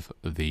of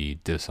the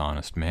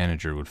dishonest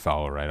manager would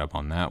follow right up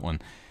on that one.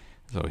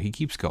 So he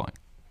keeps going.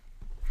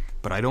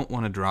 But I don't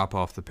want to drop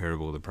off the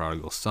parable of the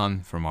prodigal son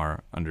from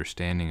our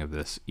understanding of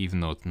this, even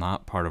though it's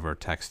not part of our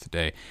text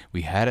today.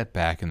 We had it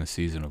back in the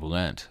season of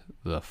Lent.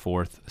 The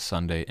 4th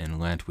Sunday in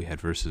Lent, we had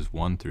verses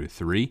 1 through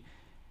 3,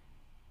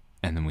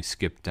 and then we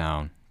skipped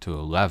down to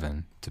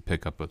 11 to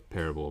pick up a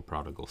parable of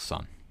prodigal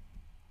son.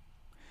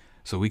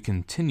 So we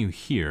continue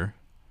here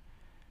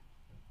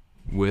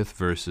with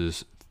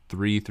verses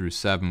 3 through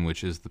 7,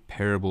 which is the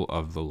parable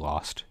of the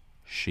lost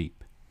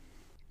sheep.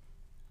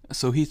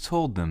 So he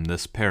told them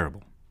this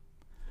parable.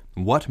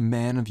 What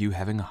man of you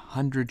having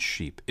 100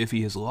 sheep, if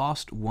he has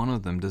lost one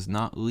of them, does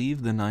not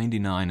leave the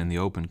 99 in the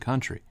open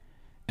country,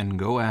 and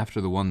go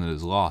after the one that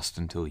is lost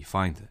until he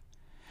finds it?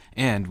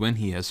 And when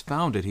he has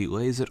found it, he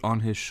lays it on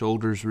his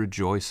shoulders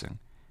rejoicing.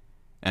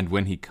 And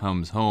when he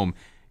comes home,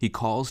 he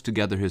calls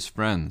together his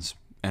friends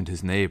and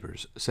his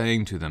neighbors,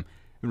 saying to them,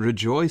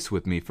 Rejoice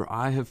with me, for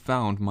I have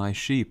found my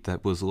sheep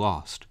that was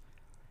lost.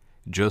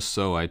 Just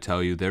so, I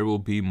tell you, there will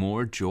be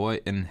more joy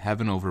in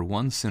heaven over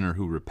one sinner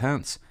who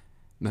repents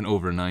than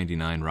over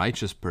 99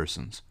 righteous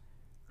persons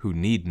who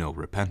need no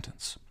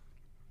repentance.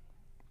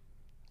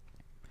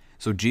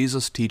 So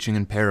Jesus teaching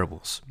in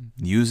parables,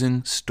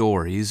 using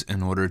stories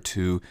in order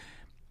to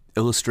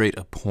illustrate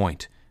a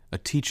point, a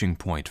teaching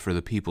point for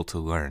the people to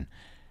learn.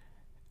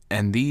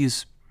 And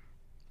these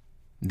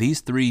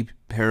 3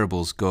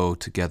 parables go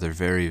together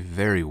very,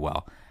 very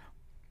well.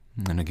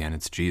 And again,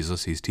 it's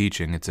Jesus, he's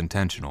teaching, it's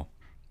intentional.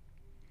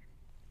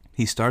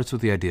 He starts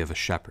with the idea of a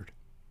shepherd.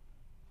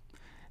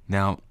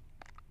 Now,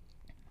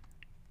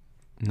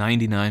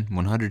 99,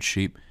 100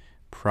 sheep,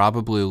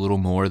 probably a little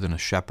more than a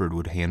shepherd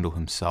would handle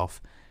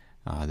himself.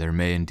 There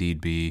may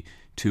indeed be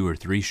 2 or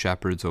 3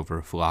 shepherds over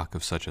a flock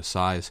of such a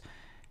size.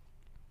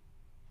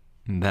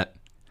 And that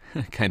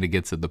kind of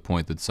gets at the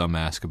point that some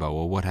ask about,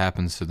 well, what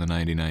happens to the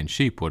 99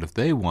 sheep? What if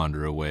they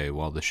wander away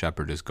while the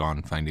shepherd is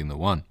gone finding the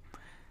one?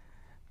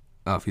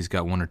 If he's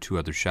got 1 or 2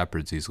 other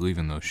shepherds he's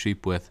leaving those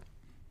sheep with.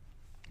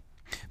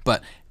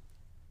 But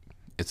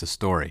it's a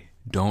story.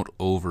 Don't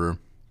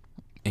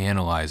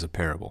over-analyze a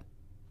parable.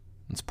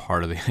 It's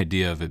part of the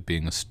idea of it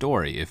being a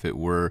story. If it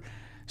were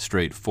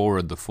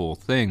straightforward, the full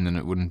thing, then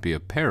it wouldn't be a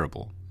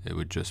parable. It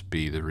would just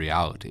be the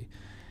reality.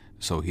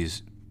 So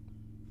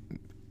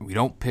we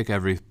don't pick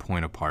every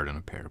point apart in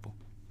a parable.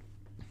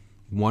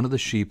 One of the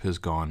sheep has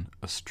gone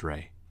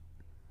astray.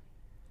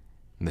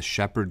 And the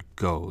shepherd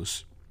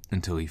goes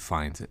until he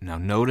finds it. Now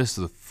notice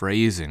the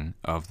phrasing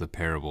of the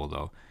parable,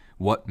 though.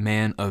 What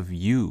man of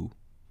you?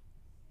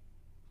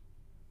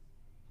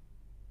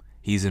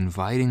 He's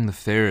inviting the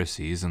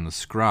Pharisees and the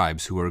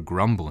scribes who are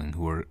grumbling,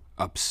 who are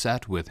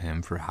upset with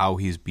him for how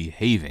he's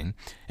behaving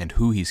and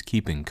who he's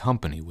keeping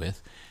company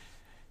with.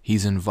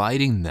 He's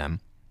inviting them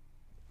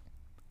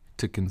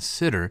to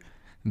consider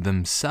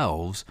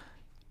themselves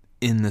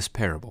in this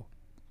parable.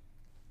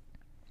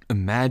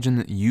 Imagine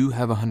that you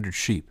have 100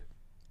 sheep,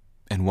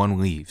 and one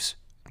leaves,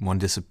 one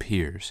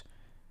disappears.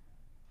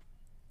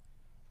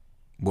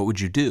 What would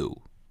you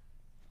do?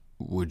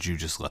 Would you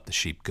just let the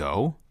sheep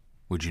go?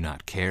 Would you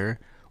not care?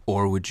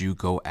 Or would you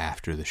go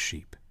after the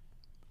sheep?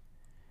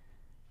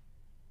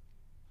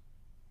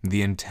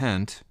 The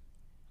intent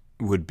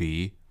would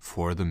be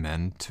for the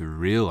men to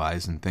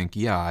realize and think,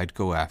 yeah, I'd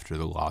go after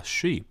the lost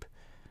sheep.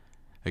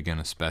 Again,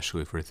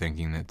 especially if we're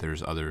thinking that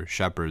there's other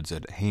shepherds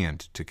at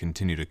hand to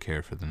continue to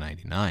care for the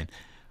 99.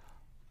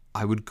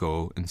 I would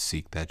go and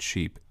seek that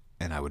sheep,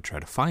 and I would try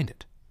to find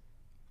it.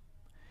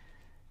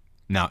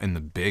 Now, in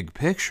the big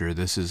picture,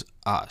 this is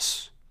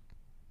us.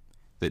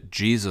 That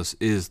Jesus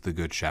is the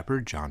good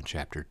shepherd, John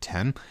chapter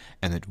 10,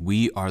 and that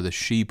we are the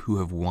sheep who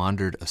have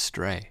wandered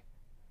astray.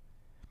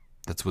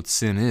 That's what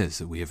sin is,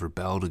 that we have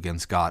rebelled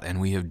against God, and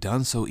we have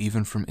done so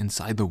even from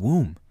inside the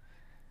womb.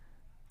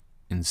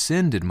 In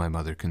sin did my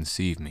mother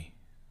conceive me,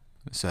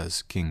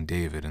 says King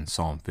David in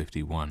Psalm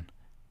 51,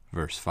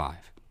 verse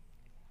 5.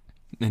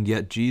 And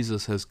yet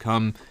Jesus has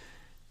come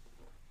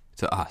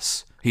to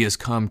us. He has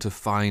come to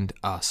find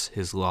us,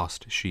 his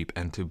lost sheep,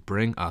 and to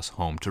bring us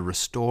home, to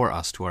restore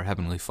us to our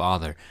Heavenly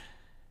Father,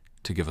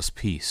 to give us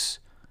peace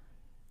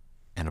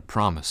and a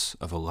promise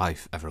of a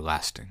life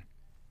everlasting.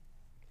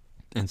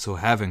 And so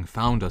having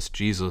found us,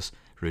 Jesus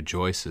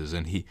rejoices,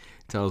 and he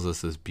tells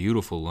us this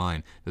beautiful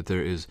line that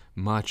there is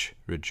much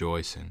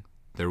rejoicing.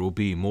 There will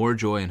be more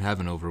joy in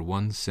heaven over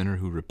one sinner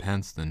who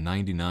repents than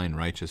 99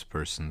 righteous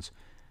persons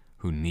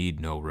who need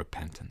no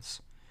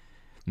repentance.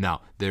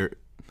 Now,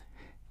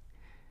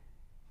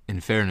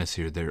 in fairness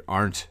here, there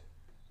aren't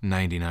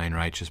 99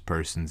 righteous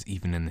persons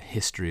even in the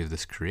history of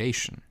this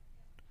creation.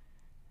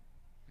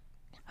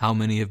 How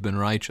many have been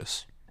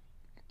righteous?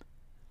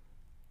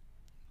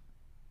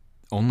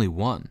 Only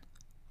one.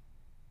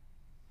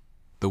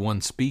 The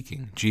one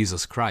speaking,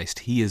 Jesus Christ,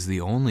 he is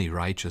the only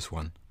righteous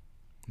one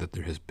that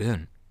there has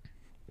been.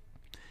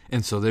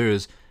 And so there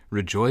is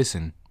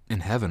rejoicing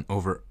in heaven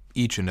over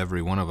each and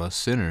every one of us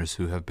sinners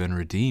who have been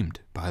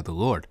redeemed by the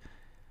Lord.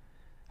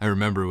 I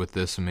remember with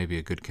this, and maybe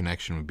a good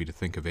connection would be to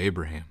think of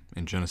Abraham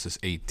in Genesis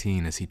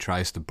 18 as he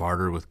tries to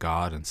barter with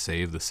God and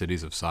save the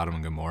cities of Sodom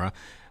and Gomorrah.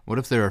 What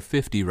if there are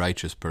 50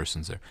 righteous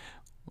persons there?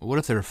 What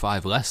if there are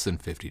 5 less than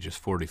 50, just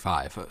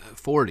 45,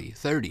 40,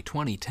 30,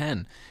 20,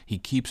 10? He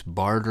keeps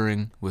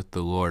bartering with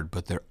the Lord,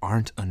 but there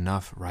aren't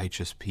enough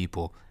righteous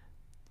people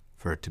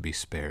for it to be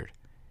spared.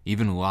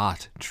 Even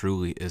Lot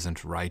truly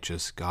isn't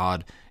righteous.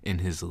 God, in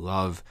his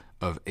love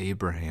of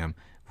Abraham,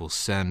 will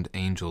send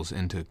angels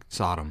into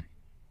Sodom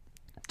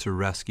to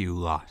rescue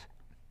Lot,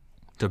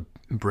 to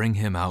bring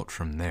him out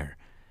from there.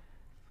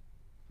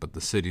 But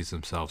the cities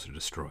themselves are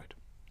destroyed.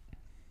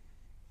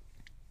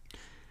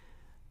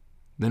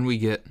 Then we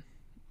get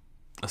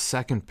a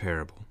second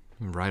parable.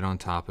 Right on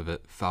top of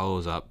it,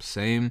 follows up,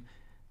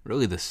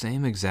 really the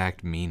same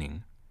exact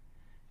meaning.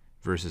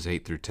 Verses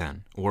 8 through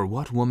 10. Or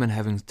what woman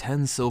having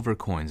 10 silver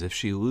coins, if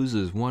she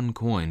loses 1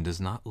 coin, does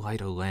not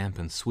light a lamp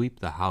and sweep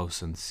the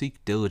house and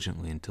seek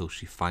diligently until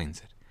she finds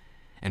it?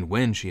 And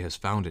when she has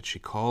found it, she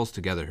calls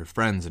together her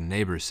friends and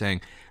neighbors, saying,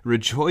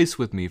 Rejoice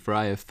with me, for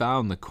I have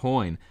found the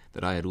coin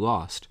that I had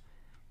lost.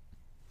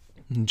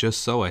 And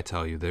just so, I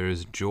tell you, there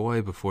is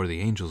joy before the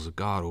angels of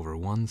God over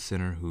one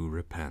sinner who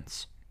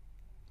repents.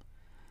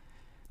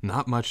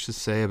 Not much to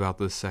say about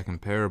this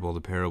second parable, the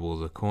parable of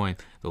the coin,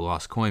 the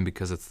lost coin,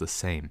 because it's the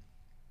same.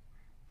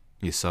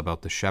 You sub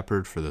out the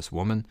shepherd for this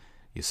woman,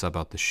 you sub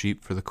out the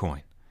sheep for the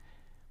coin.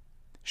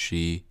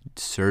 She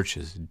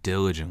searches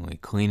diligently,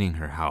 cleaning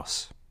her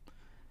house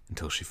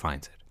until she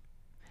finds it.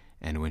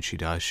 And when she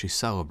does, she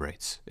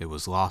celebrates. It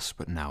was lost,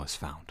 but now is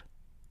found.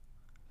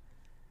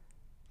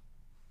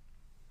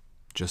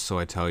 Just so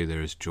I tell you,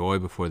 there is joy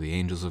before the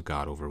angels of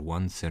God over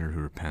one sinner who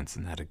repents,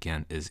 and that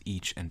again is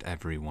each and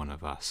every one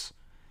of us.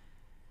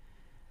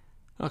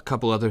 A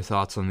couple other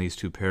thoughts on these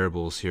 2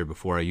 parables here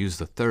before I use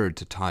the third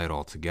to tie it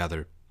all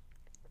together.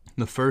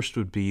 The first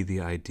would be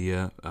the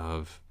idea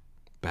of,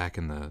 back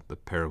in the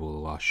parable of the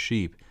lost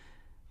sheep,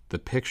 the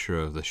picture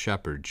of the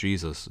shepherd,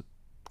 Jesus,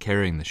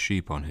 carrying the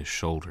sheep on his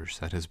shoulders.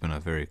 That has been a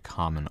very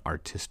common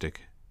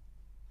artistic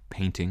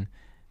painting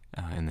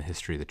in the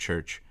history of the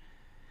church.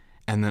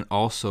 And then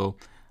also,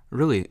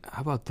 really,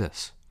 how about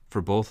this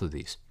for both of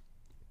these?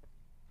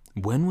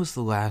 When was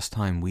the last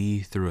time we,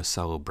 through a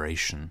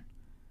celebration,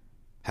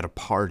 had a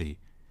party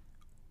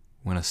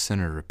when a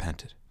sinner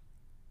repented?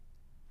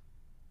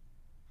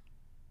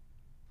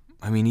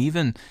 I mean,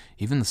 even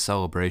the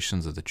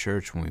celebrations of the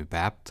church when we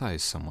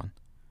baptize someone,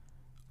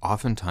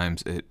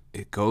 oftentimes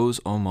it goes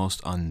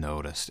almost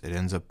unnoticed. It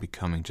ends up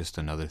becoming just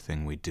another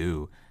thing we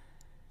do.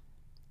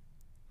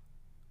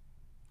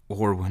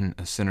 Or when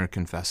a sinner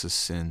confesses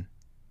sin.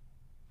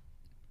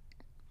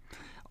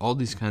 All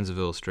these kinds of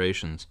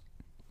illustrations.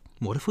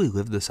 What if we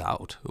lived this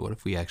out? What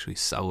if we actually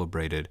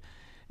celebrated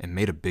and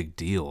made a big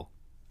deal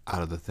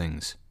out of the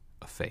things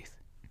of faith?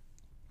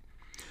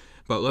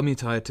 But let me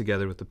tie it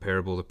together with the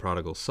parable of the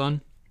prodigal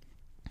son.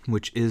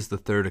 which is the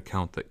third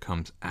account that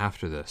comes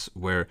after this,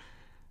 where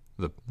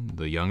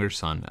the younger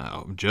son,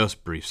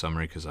 just brief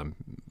summary because I'm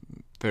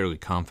fairly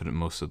confident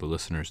most of the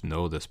listeners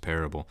know this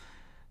parable.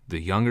 The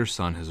younger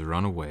son has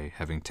run away,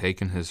 having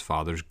taken his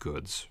father's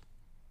goods.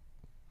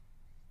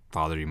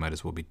 Father, you might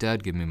as well be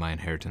dead. Give me my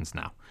inheritance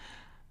now.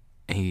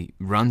 And he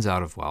runs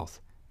out of wealth,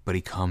 but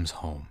he comes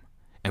home.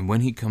 And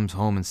when he comes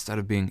home, instead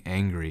of being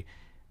angry,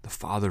 the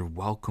father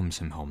welcomes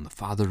him home. The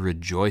father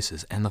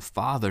rejoices, and the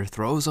father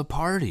throws a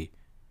party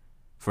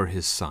for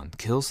his son,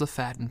 kills the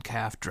fattened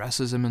calf,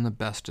 dresses him in the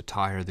best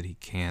attire that he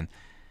can,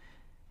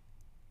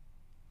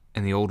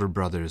 and the older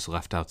brother is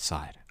left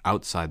outside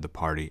the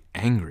party,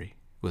 angry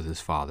with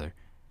his father.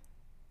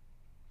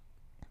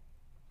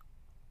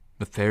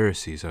 The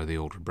Pharisees are the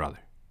older brother.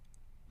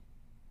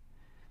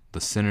 The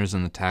sinners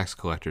and the tax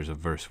collectors of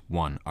verse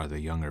 1 are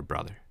the younger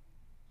brother.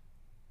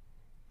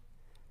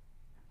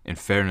 In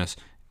fairness,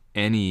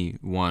 any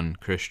one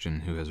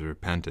Christian who has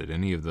repented,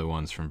 any of the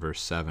ones from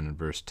verse 7 and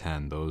verse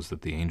 10, those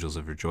that the angels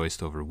have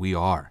rejoiced over, we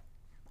are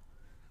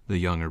the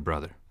younger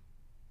brother.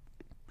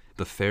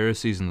 The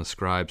Pharisees and the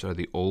scribes are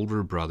the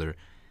older brother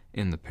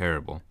in the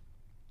parable.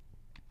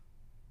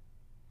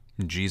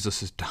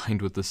 Jesus has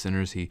dined with the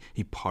sinners, he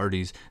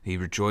parties, he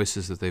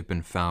rejoices that they've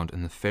been found,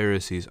 and the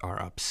Pharisees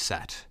are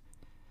upset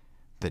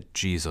that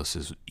Jesus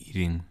is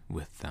eating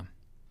with them,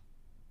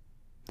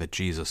 that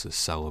Jesus is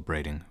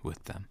celebrating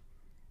with them.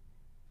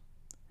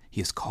 He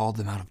has called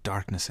them out of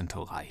darkness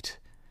into light.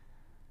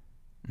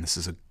 And this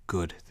is a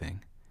good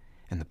thing.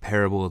 And the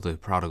parable of the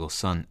prodigal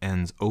son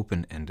ends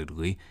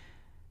open-endedly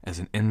as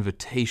an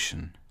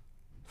invitation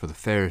for the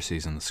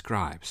Pharisees and the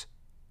scribes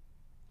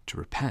to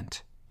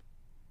repent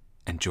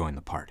and join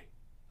the party,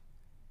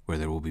 where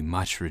there will be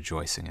much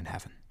rejoicing in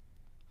heaven.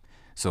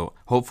 So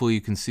hopefully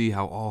you can see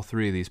how all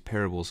three of these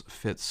parables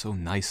fit so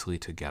nicely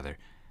together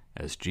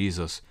as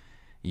Jesus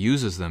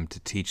uses them to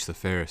teach the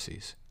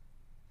Pharisees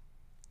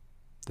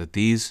that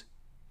these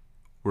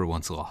were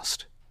once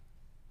lost,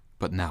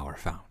 but now are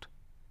found.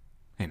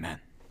 Amen.